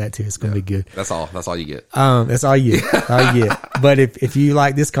tuned for that too. It's gonna be good. That's all. That's all you get. That's all you get. All you get. But if you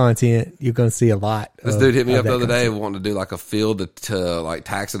like this content, you're gonna see a lot. This of- dude hit me of up the that other day content. wanting to do like a field to like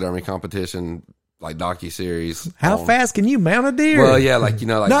taxidermy competition, like docu-series. How on- fast can you mount a deer? Well, yeah, like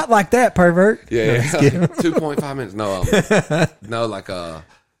like Not like that, pervert. No, yeah, just kidding. 2.5 minutes. No, no, like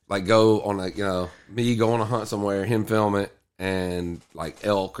go on me go on a hunt somewhere, him film it, and like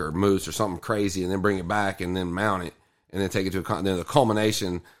elk or moose or something crazy, and then bring it back and then mount it, and then take it to then the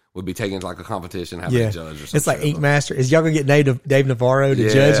culmination would be taken to like a competition, having Yeah, a judge or something. it's like Ink Master. Is y'all gonna get Dave Navarro to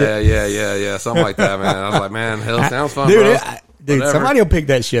Yeah, judge it? yeah, something like that, man. I was like, man, hell, sounds fun, dude. bro. Dude, Whatever. somebody will pick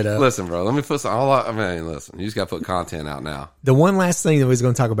that shit up. Listen, bro, let me put some. Listen, you just got to put content out now. The one last thing that we was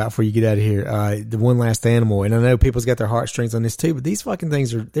going to talk about before you get out of here, the one last animal, and I know people's got their heartstrings on this too, but these fucking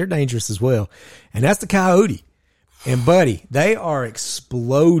things they're dangerous as well, and that's the coyote. And buddy, they are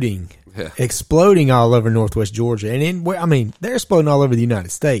exploding all over Northwest Georgia, and they're exploding all over the United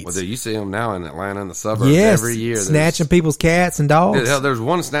States. Well, dude, you see them now in Atlanta in the suburbs Yes, every year. snatching people's cats and dogs. Hell, there's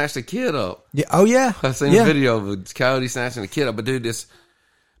one snatched a kid up. Yeah. Oh yeah, I seen yeah. a video of a coyote snatching a kid up. But dude,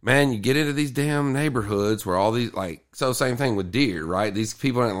 you get into these damn neighborhoods where all these same thing with deer, right? These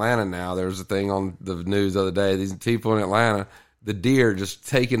people in Atlanta now. There was a thing on the news the other day. These people in Atlanta, the deer just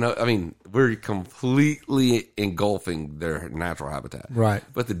taking up. I mean, we're completely engulfing their natural habitat, Right.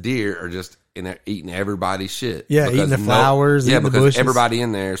 But the deer are just in there eating everybody's shit. Yeah, Because eating the flowers, Yeah, eating the because bushes. everybody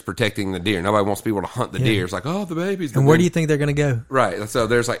in there is protecting the deer. Nobody wants people to hunt the deer. It's like, oh, the babies. And where do you think they're going to go? Right. So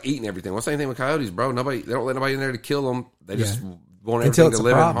there's like eating everything. Well, same thing with coyotes, bro. They don't let nobody in there to kill them. They just want Until everything it's to a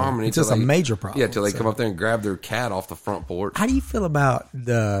live problem. in harmony. Until it's a major problem. Yeah, until they So- come up there and grab their cat off the front porch. How do you feel about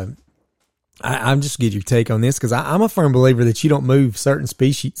the? I'm just get your take on this because I'm a firm believer that you don't move certain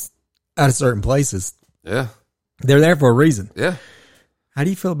species out of certain places. Yeah. They're there for a reason. Yeah. How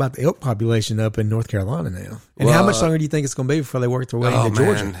do you feel about the elk population up in North Carolina now? And how Well, much longer do you think it's going to be before they work their way into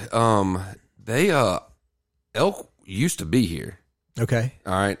Georgia? Man. They elk used to be here. Okay.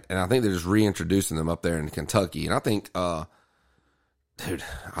 All right. And I think they're just reintroducing them up there in Kentucky. And I think dude,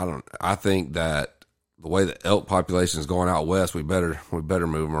 I think that the way the elk population is going out west, we better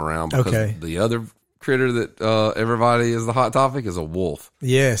move them around because Okay. the other critter that everybody is the hot topic is a wolf.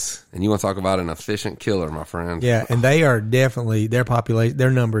 Yes. And you want to talk about an efficient killer, my friend. Yeah. And they are definitely, their population, their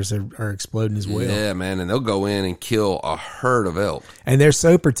numbers are exploding as well. Yeah, man. And they'll go in and kill a herd of elk. And they're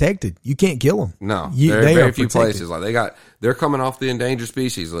so protected. You can't kill them. No, they very are few protected. places. They're coming off the endangered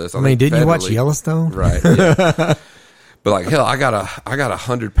species list. I mean, think didn't you watch federally. Yellowstone? Right. Yeah. But like hell, I got a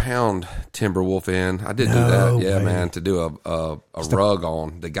 100-pound timber wolf in. I did do No that, yeah, way. man. To do a rug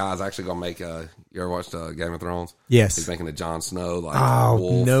on. The guy's actually gonna make a. You ever watched Game of Thrones? Yes. He's making a Jon Snow Oh,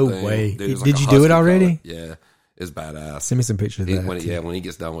 wolf no thing. way. Dude, it was Did like a you do it husky already? color. Yeah, it's badass. Send me some pictures of that. When he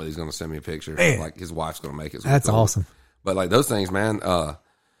gets done with it, he's gonna send me a picture. Man. Like his wife's gonna make it. That's Cool. awesome. But like those things, man.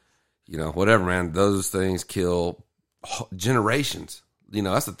 Whatever, man. Those things kill generations.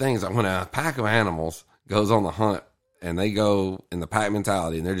 That's the thing is that when a pack of animals goes on the hunt and they go in the pack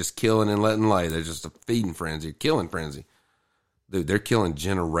mentality and they're just killing and letting lay, they're just a feeding frenzy, killing frenzy. dude, they're killing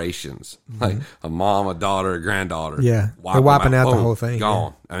generations. Like a mom, a daughter, a granddaughter. Yeah. Wipe They're wiping them out the boom, whole thing.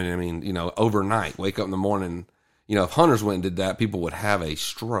 Gone. I mean, you know, overnight, wake up in the morning. You know, if hunters went and did that, people would have a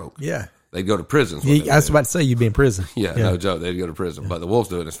stroke. Yeah. They'd go to prison. I was about to say you'd be in prison. Yeah, no joke. They'd go to prison. But the wolves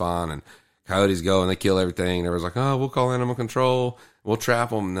do it. It's fine. And coyotes go and they kill everything. And everyone's like, oh, we'll call animal control. We'll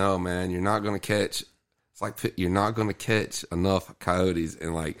trap them. No, man, you're not going to catch. It's like you're not going to catch enough coyotes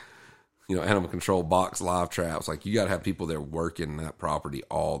in like, you know, animal control box live traps. Like you got to have people there working that property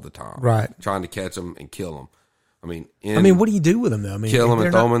all the time. Right. Trying to catch them and kill them. I mean, what do you do with them though? I mean, kill them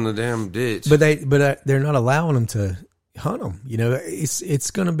and throw them in the damn ditch. But they're not allowing them to hunt them. You know,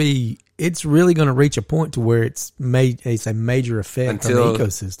 it's really going to reach a point to where it's a major effect on the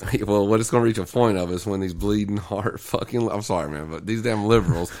ecosystem. Well, what it's going to reach a point of is when these bleeding heart fucking, I'm sorry, man, but these damn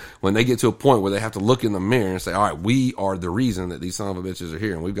liberals, when they get to a point where they have to look in the mirror and say, all right, we are the reason that these son of a bitches are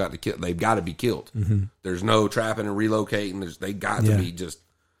here and we've got to kill, they've got to be killed. Mm-hmm. There's no trapping and relocating. They got to be just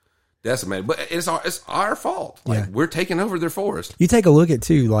decimated. But it's our fault. Like we're taking over their forest. You take a look at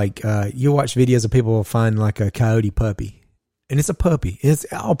too, like you watch videos of people find like a coyote puppy. And it's a puppy.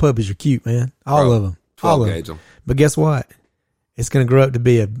 All puppies are cute, man. All of them. 12 gauge them. But guess what? It's going to grow up to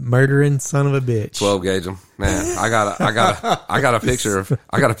be a murdering son of a bitch. 12 gauge them. Man, I got a picture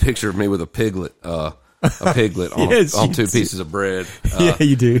of me with a piglet on two pieces of bread. Yeah,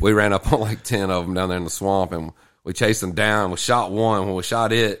 you do. We ran up on like 10 of them down there in the swamp and we chased them down. We shot one. When we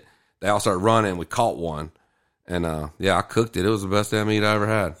shot it, they all started running. We caught one. And, I cooked it. It was the best damn meat I ever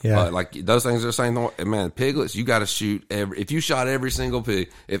had. Yeah. Like, those things are the same. Man, piglets, you got to shoot if you shot every single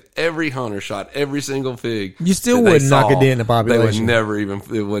pig, if every hunter shot every single pig. You still wouldn't knock a dent in the population. They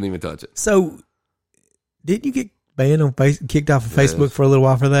wouldn't even touch it. So, didn't you get banned on kicked off of Facebook for a little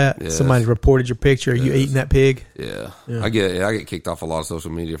while for that? Yes. Somebody reported your picture. Are you eating that pig? Yeah. I get kicked off a lot of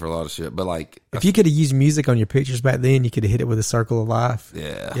social media for a lot of shit. But like, if you could have used music on your pictures back then, you could have hit it with a circle of life.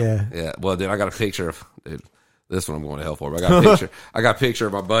 Yeah. Well, dude, I got a picture of, dude, this one I'm going to hell for. But I got a picture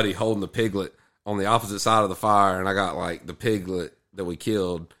of my buddy holding the piglet on the opposite side of the fire, and I got like the piglet that we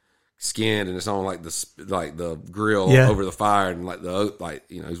killed skinned, and it's on like the grill over the fire, and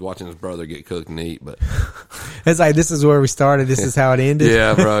he's watching his brother get cooked and eat. But it's like, this is where we started. This is how it ended.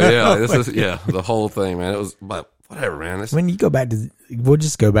 Yeah, bro. Yeah, the whole thing, man. It was, but whatever, man. When you go back to, we'll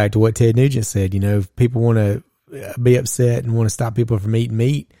just go back to what Ted Nugent said. You know, if people want to be upset and want to stop people from eating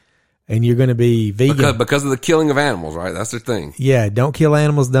meat, and you're going to be vegan. Because of the killing of animals, right? That's their thing. Yeah, don't kill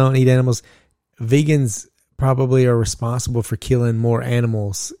animals, don't eat animals. Vegans probably are responsible for killing more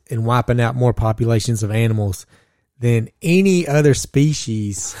animals and wiping out more populations of animals than any other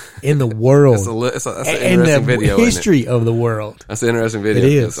species in the world. That's an interesting video. In the history of the world. That's an interesting video.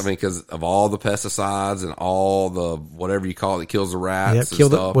 It is. Because of all the pesticides and all the whatever you call it that kills the rats. You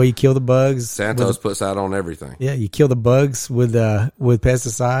kill the bugs. Santos puts that on everything. Yeah, you kill the bugs with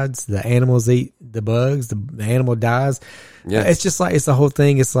pesticides. The animals eat the bugs. The animal dies. Yeah, it's just like, it's the whole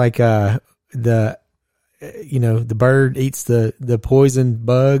thing. It's like the bird eats the poison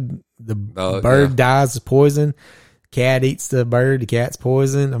bug. The bird dies of poison. Cat eats the bird, the cat's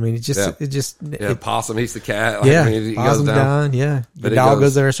poison. I mean, possum eats the cat. Possum's dying. Yeah, the dog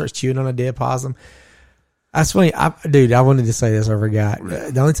goes there and starts chewing on a dead possum. That's funny, dude. I wanted to say this, I forgot.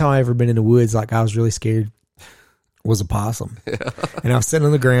 The only time I ever been in the woods, like I was really scared, was a possum. Yeah. And I was sitting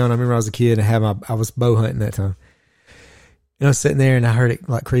on the ground. I remember I was a kid and I was bow hunting that time. And I was sitting there and I heard it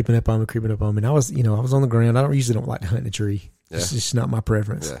like creeping up on me. And I was on the ground. I usually don't like to hunt in a tree. Yeah. It's just not my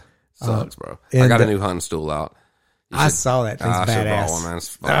preference. Yeah, sucks, bro. I got a new hunting stool out. I saw that thing's badass. One,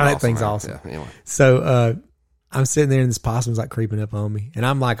 man. That thing's awesome. Yeah, anyway. So I'm sitting there and this possum's like creeping up on me, and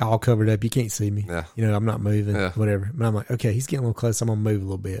I'm like all covered up. You can't see me. Yeah. I'm not moving. Yeah. Whatever. But I'm like, okay, he's getting a little close. I'm gonna move a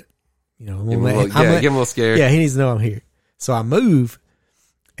little bit. Give him a little scared. Yeah, he needs to know I'm here. So I move,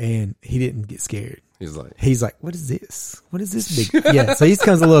 and he didn't get scared. He's like, what is this? What is this big? Yeah. So he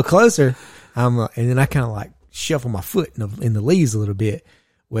comes a little closer. And then I kind of like shuffle my foot in the leaves a little bit.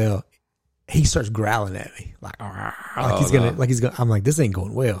 Well, he starts growling at me he's gonna. I'm like, this ain't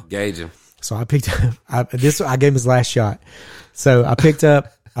going well. Gauge him. So I picked up. I gave him his last shot. So I picked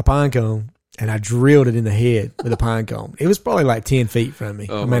up a pine cone and I drilled it in the head with a pine cone. It was probably like 10 feet from me.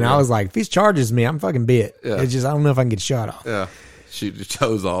 I mean, I was like, if he charges me, I'm fucking bit. Yeah. It's just, I don't know if I can get a shot off. Yeah. Shoot your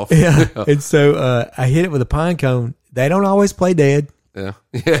toes off. Yeah. And so I hit it with a pine cone. They don't always play dead. Yeah.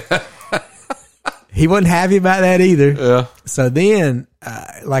 Yeah. He wasn't happy about that either. Yeah. So then,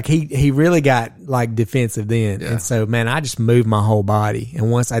 he really got like defensive then. Yeah. And so, man, I just moved my whole body. And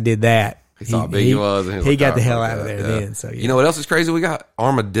once I did that, He saw how big he was. And he like, got the hell fuck out of that. there then. So yeah. You know what else is crazy? We got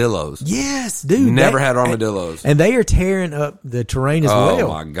armadillos. Yes, dude. Never had armadillos. And they are tearing up the terrain as well. Oh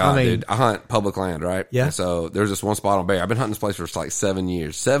my God, dude. I hunt public land, right? Yeah. And so there's this one spot on Bear. I've been hunting this place for like 7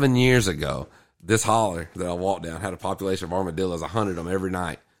 years. 7 years ago, this holler that I walked down had a population of armadillos. I hunted them every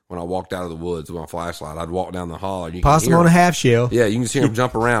night when I walked out of the woods with my flashlight. I'd walk down the holler. You Possum on a half shell. Yeah, you can just hear them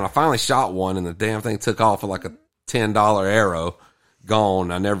jump around. I finally shot one, and the damn thing took off with like a $10 arrow.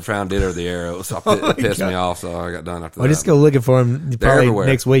 Gone. I never found it or the arrow, so it pissed me off. So I got done after that. Well, just go looking for him. Probably everywhere.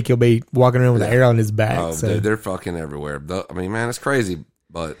 next week he'll be walking around with an arrow on his back. Oh, so. dude, they're fucking everywhere. I mean, man, it's crazy.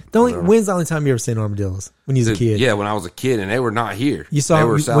 But When's the only time you ever seen armadillos? When you was a kid? Yeah, when I was a kid, and they were not here. You saw they them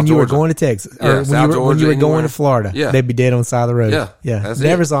were when you were Georgia. going to Texas, Yeah, or South when you were Georgia, going anywhere. to Florida. Yeah. They'd be dead on the side of the road. Yeah, yeah. that's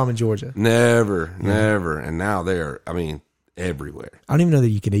Never it. saw them in Georgia. Never. And now they're, I mean, everywhere. I don't even know that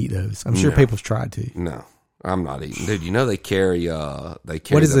you can eat those. I'm sure people's tried to. No, I'm not eating, dude. You know they carry What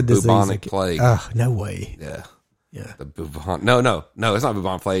is the the disease? bubonic plague. Oh, no way. Yeah, Yeah. the bubonic. No, it's not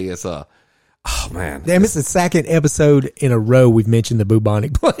bubonic plague. It's oh man, Damn, it's the second episode in a row we've mentioned the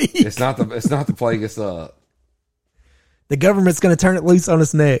bubonic plague. it's not the plague. It's The government's going to turn it loose on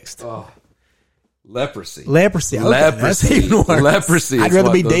us next. leprosy. Leprosy. Okay, Leprosy. That's even worse. Leprosy. I'd is rather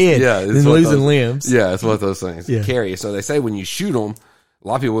what be those- dead yeah, it's than what losing those- limbs. Yeah, it's what those things Yeah. carry. So they say when you shoot them, a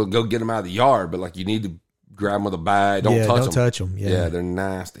lot of people will go get them out of the yard, but like you need to grab them with a bag. Don't touch them. Don't touch them. Yeah, they're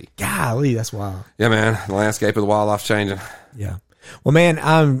nasty. Golly, that's wild. Yeah, man. The landscape of the wildlife's changing. Yeah. Well, man,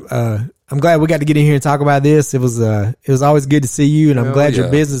 I'm glad we got to get in here and talk about this. It was always good to see you, and I'm glad your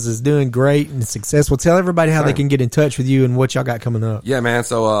business is doing great and successful. Tell everybody how they can get in touch with you and what y'all got coming up. Yeah, man.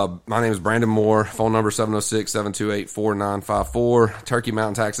 So my name is Brandon Moore. Phone number 706-728-4954.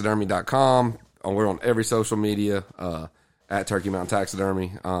 TurkeyMountainTaxidermy.com. We're on every social media at Turkey Mountain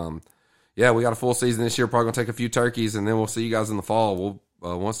Taxidermy. Yeah, we got a full season this year. Probably gonna take a few turkeys, and then we'll see you guys in the fall.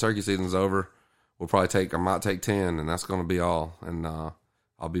 We'll once turkey season's over, we'll probably I might take 10, and that's gonna be all. And I'll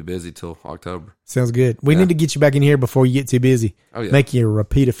be busy till October. Sounds good. We need to get you back in here before you get too busy. Oh yeah, make you a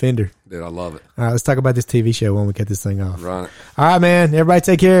repeat offender. Dude, I love it. All right, let's talk about this TV show when we cut this thing off. Run it. All right, man. Everybody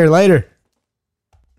take care. Later.